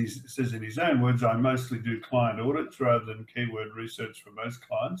 as he says in his own words, I mostly do client audits rather than keyword research for most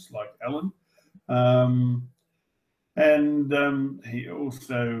clients, like Alan. And he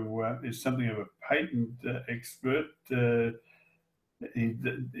also is something of a patent expert.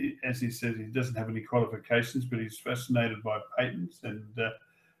 As he said, he doesn't have any qualifications, but he's fascinated by patents and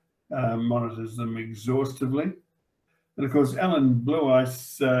monitors them exhaustively. And of course, Alan Blue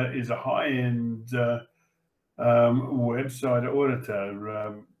Ice is a high-end website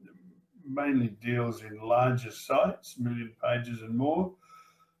auditor, mainly deals in larger sites, 1 million pages and more.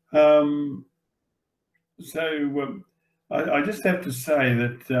 So I just have to say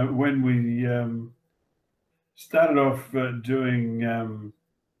that when we started off doing dumb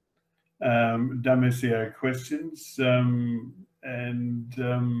SEO questions, of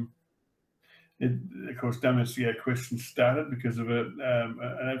course, dumb SEO questions started because of an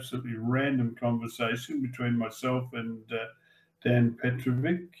absolutely random conversation between myself and Dan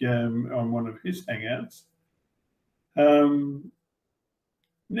Petrovic on one of his hangouts.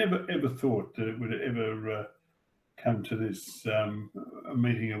 Never ever thought that it would ever come to this, a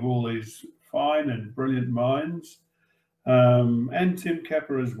meeting of all these fine and brilliant minds, and Tim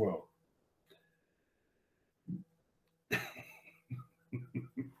Capper as well.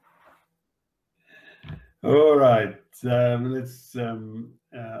 All right, let's, I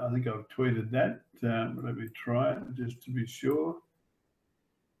think I've tweeted that. Let me try it just to be sure.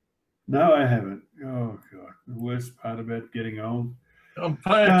 No, I haven't. Oh, God, the worst part about getting old.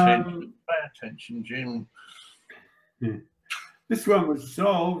 Pay attention, Jim. Yeah. This one was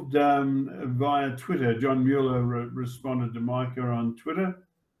solved via Twitter. John Mueller responded to Micah on Twitter.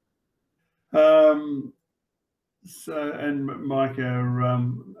 And Micah,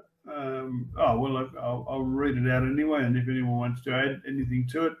 oh, well, I'll read it out anyway, and if anyone wants to add anything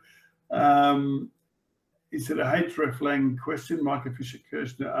to it. He said, a hreflang question. Micah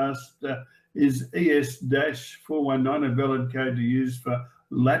Fisher-Kirshner asked, is ES-419 a valid code to use for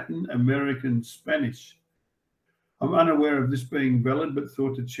Latin American Spanish? I'm unaware of this being valid, but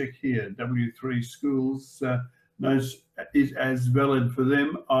thought to check here. W3 Schools knows is as valid for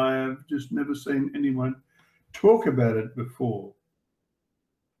them. I've just never seen anyone talk about it before.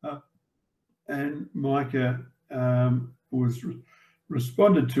 And Micah was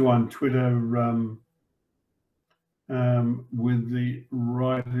responded to on Twitter with the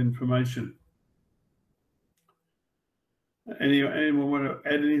right information. Anyone want to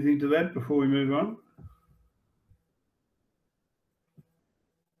add anything to that before we move on?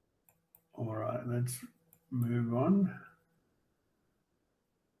 All right, let's move on.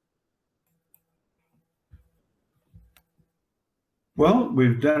 Well,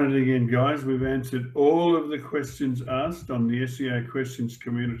 we've done it again, guys. We've answered all of the questions asked on the SEO Questions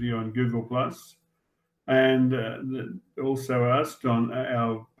community on Google+, and also asked on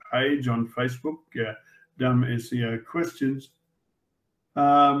our page on Facebook, Dumb SEO Questions,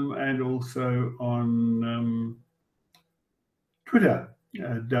 and also on Twitter,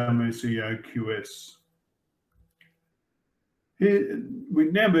 Dumb SEO QS. Here, we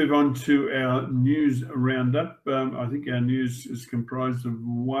now move on to our news roundup. I think our news is comprised of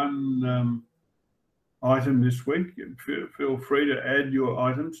one item this week. Feel free to add your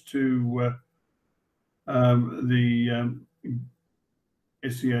items to the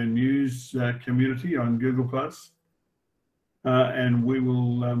SEO news community on Google+, and we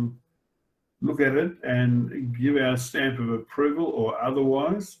will look at it and give our stamp of approval or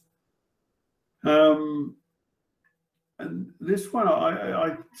otherwise. And this one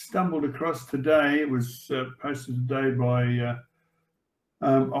I stumbled across today. It was posted today by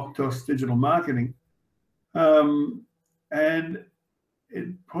Octos Digital Marketing, and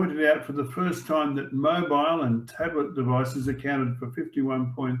it pointed out for the first time that mobile and tablet devices accounted for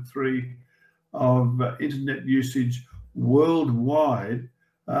 51.3% of internet usage worldwide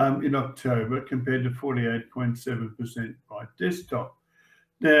in October, compared to 48.7% by desktop.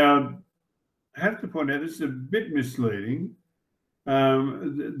 Now, I have to point out, this is a bit misleading.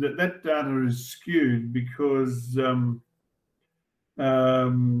 That data is skewed because the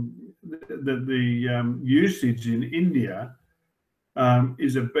usage in India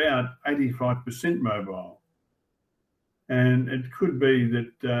is about 85% mobile, and it could be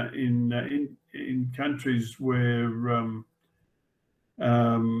that in countries where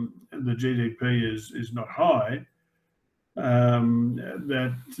the GDP is not high,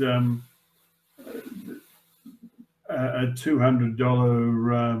 that a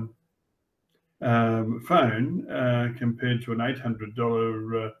 $200 phone compared to an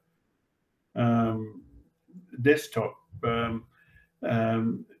 $800 desktop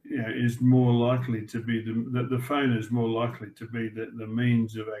is more likely to be the phone is more likely to be the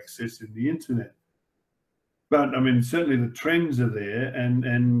means of accessing the internet. But I mean, certainly the trends are there, and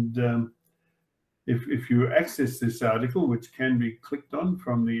if you access this article, which can be clicked on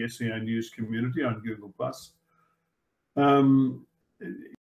from the SEO News community on Google+,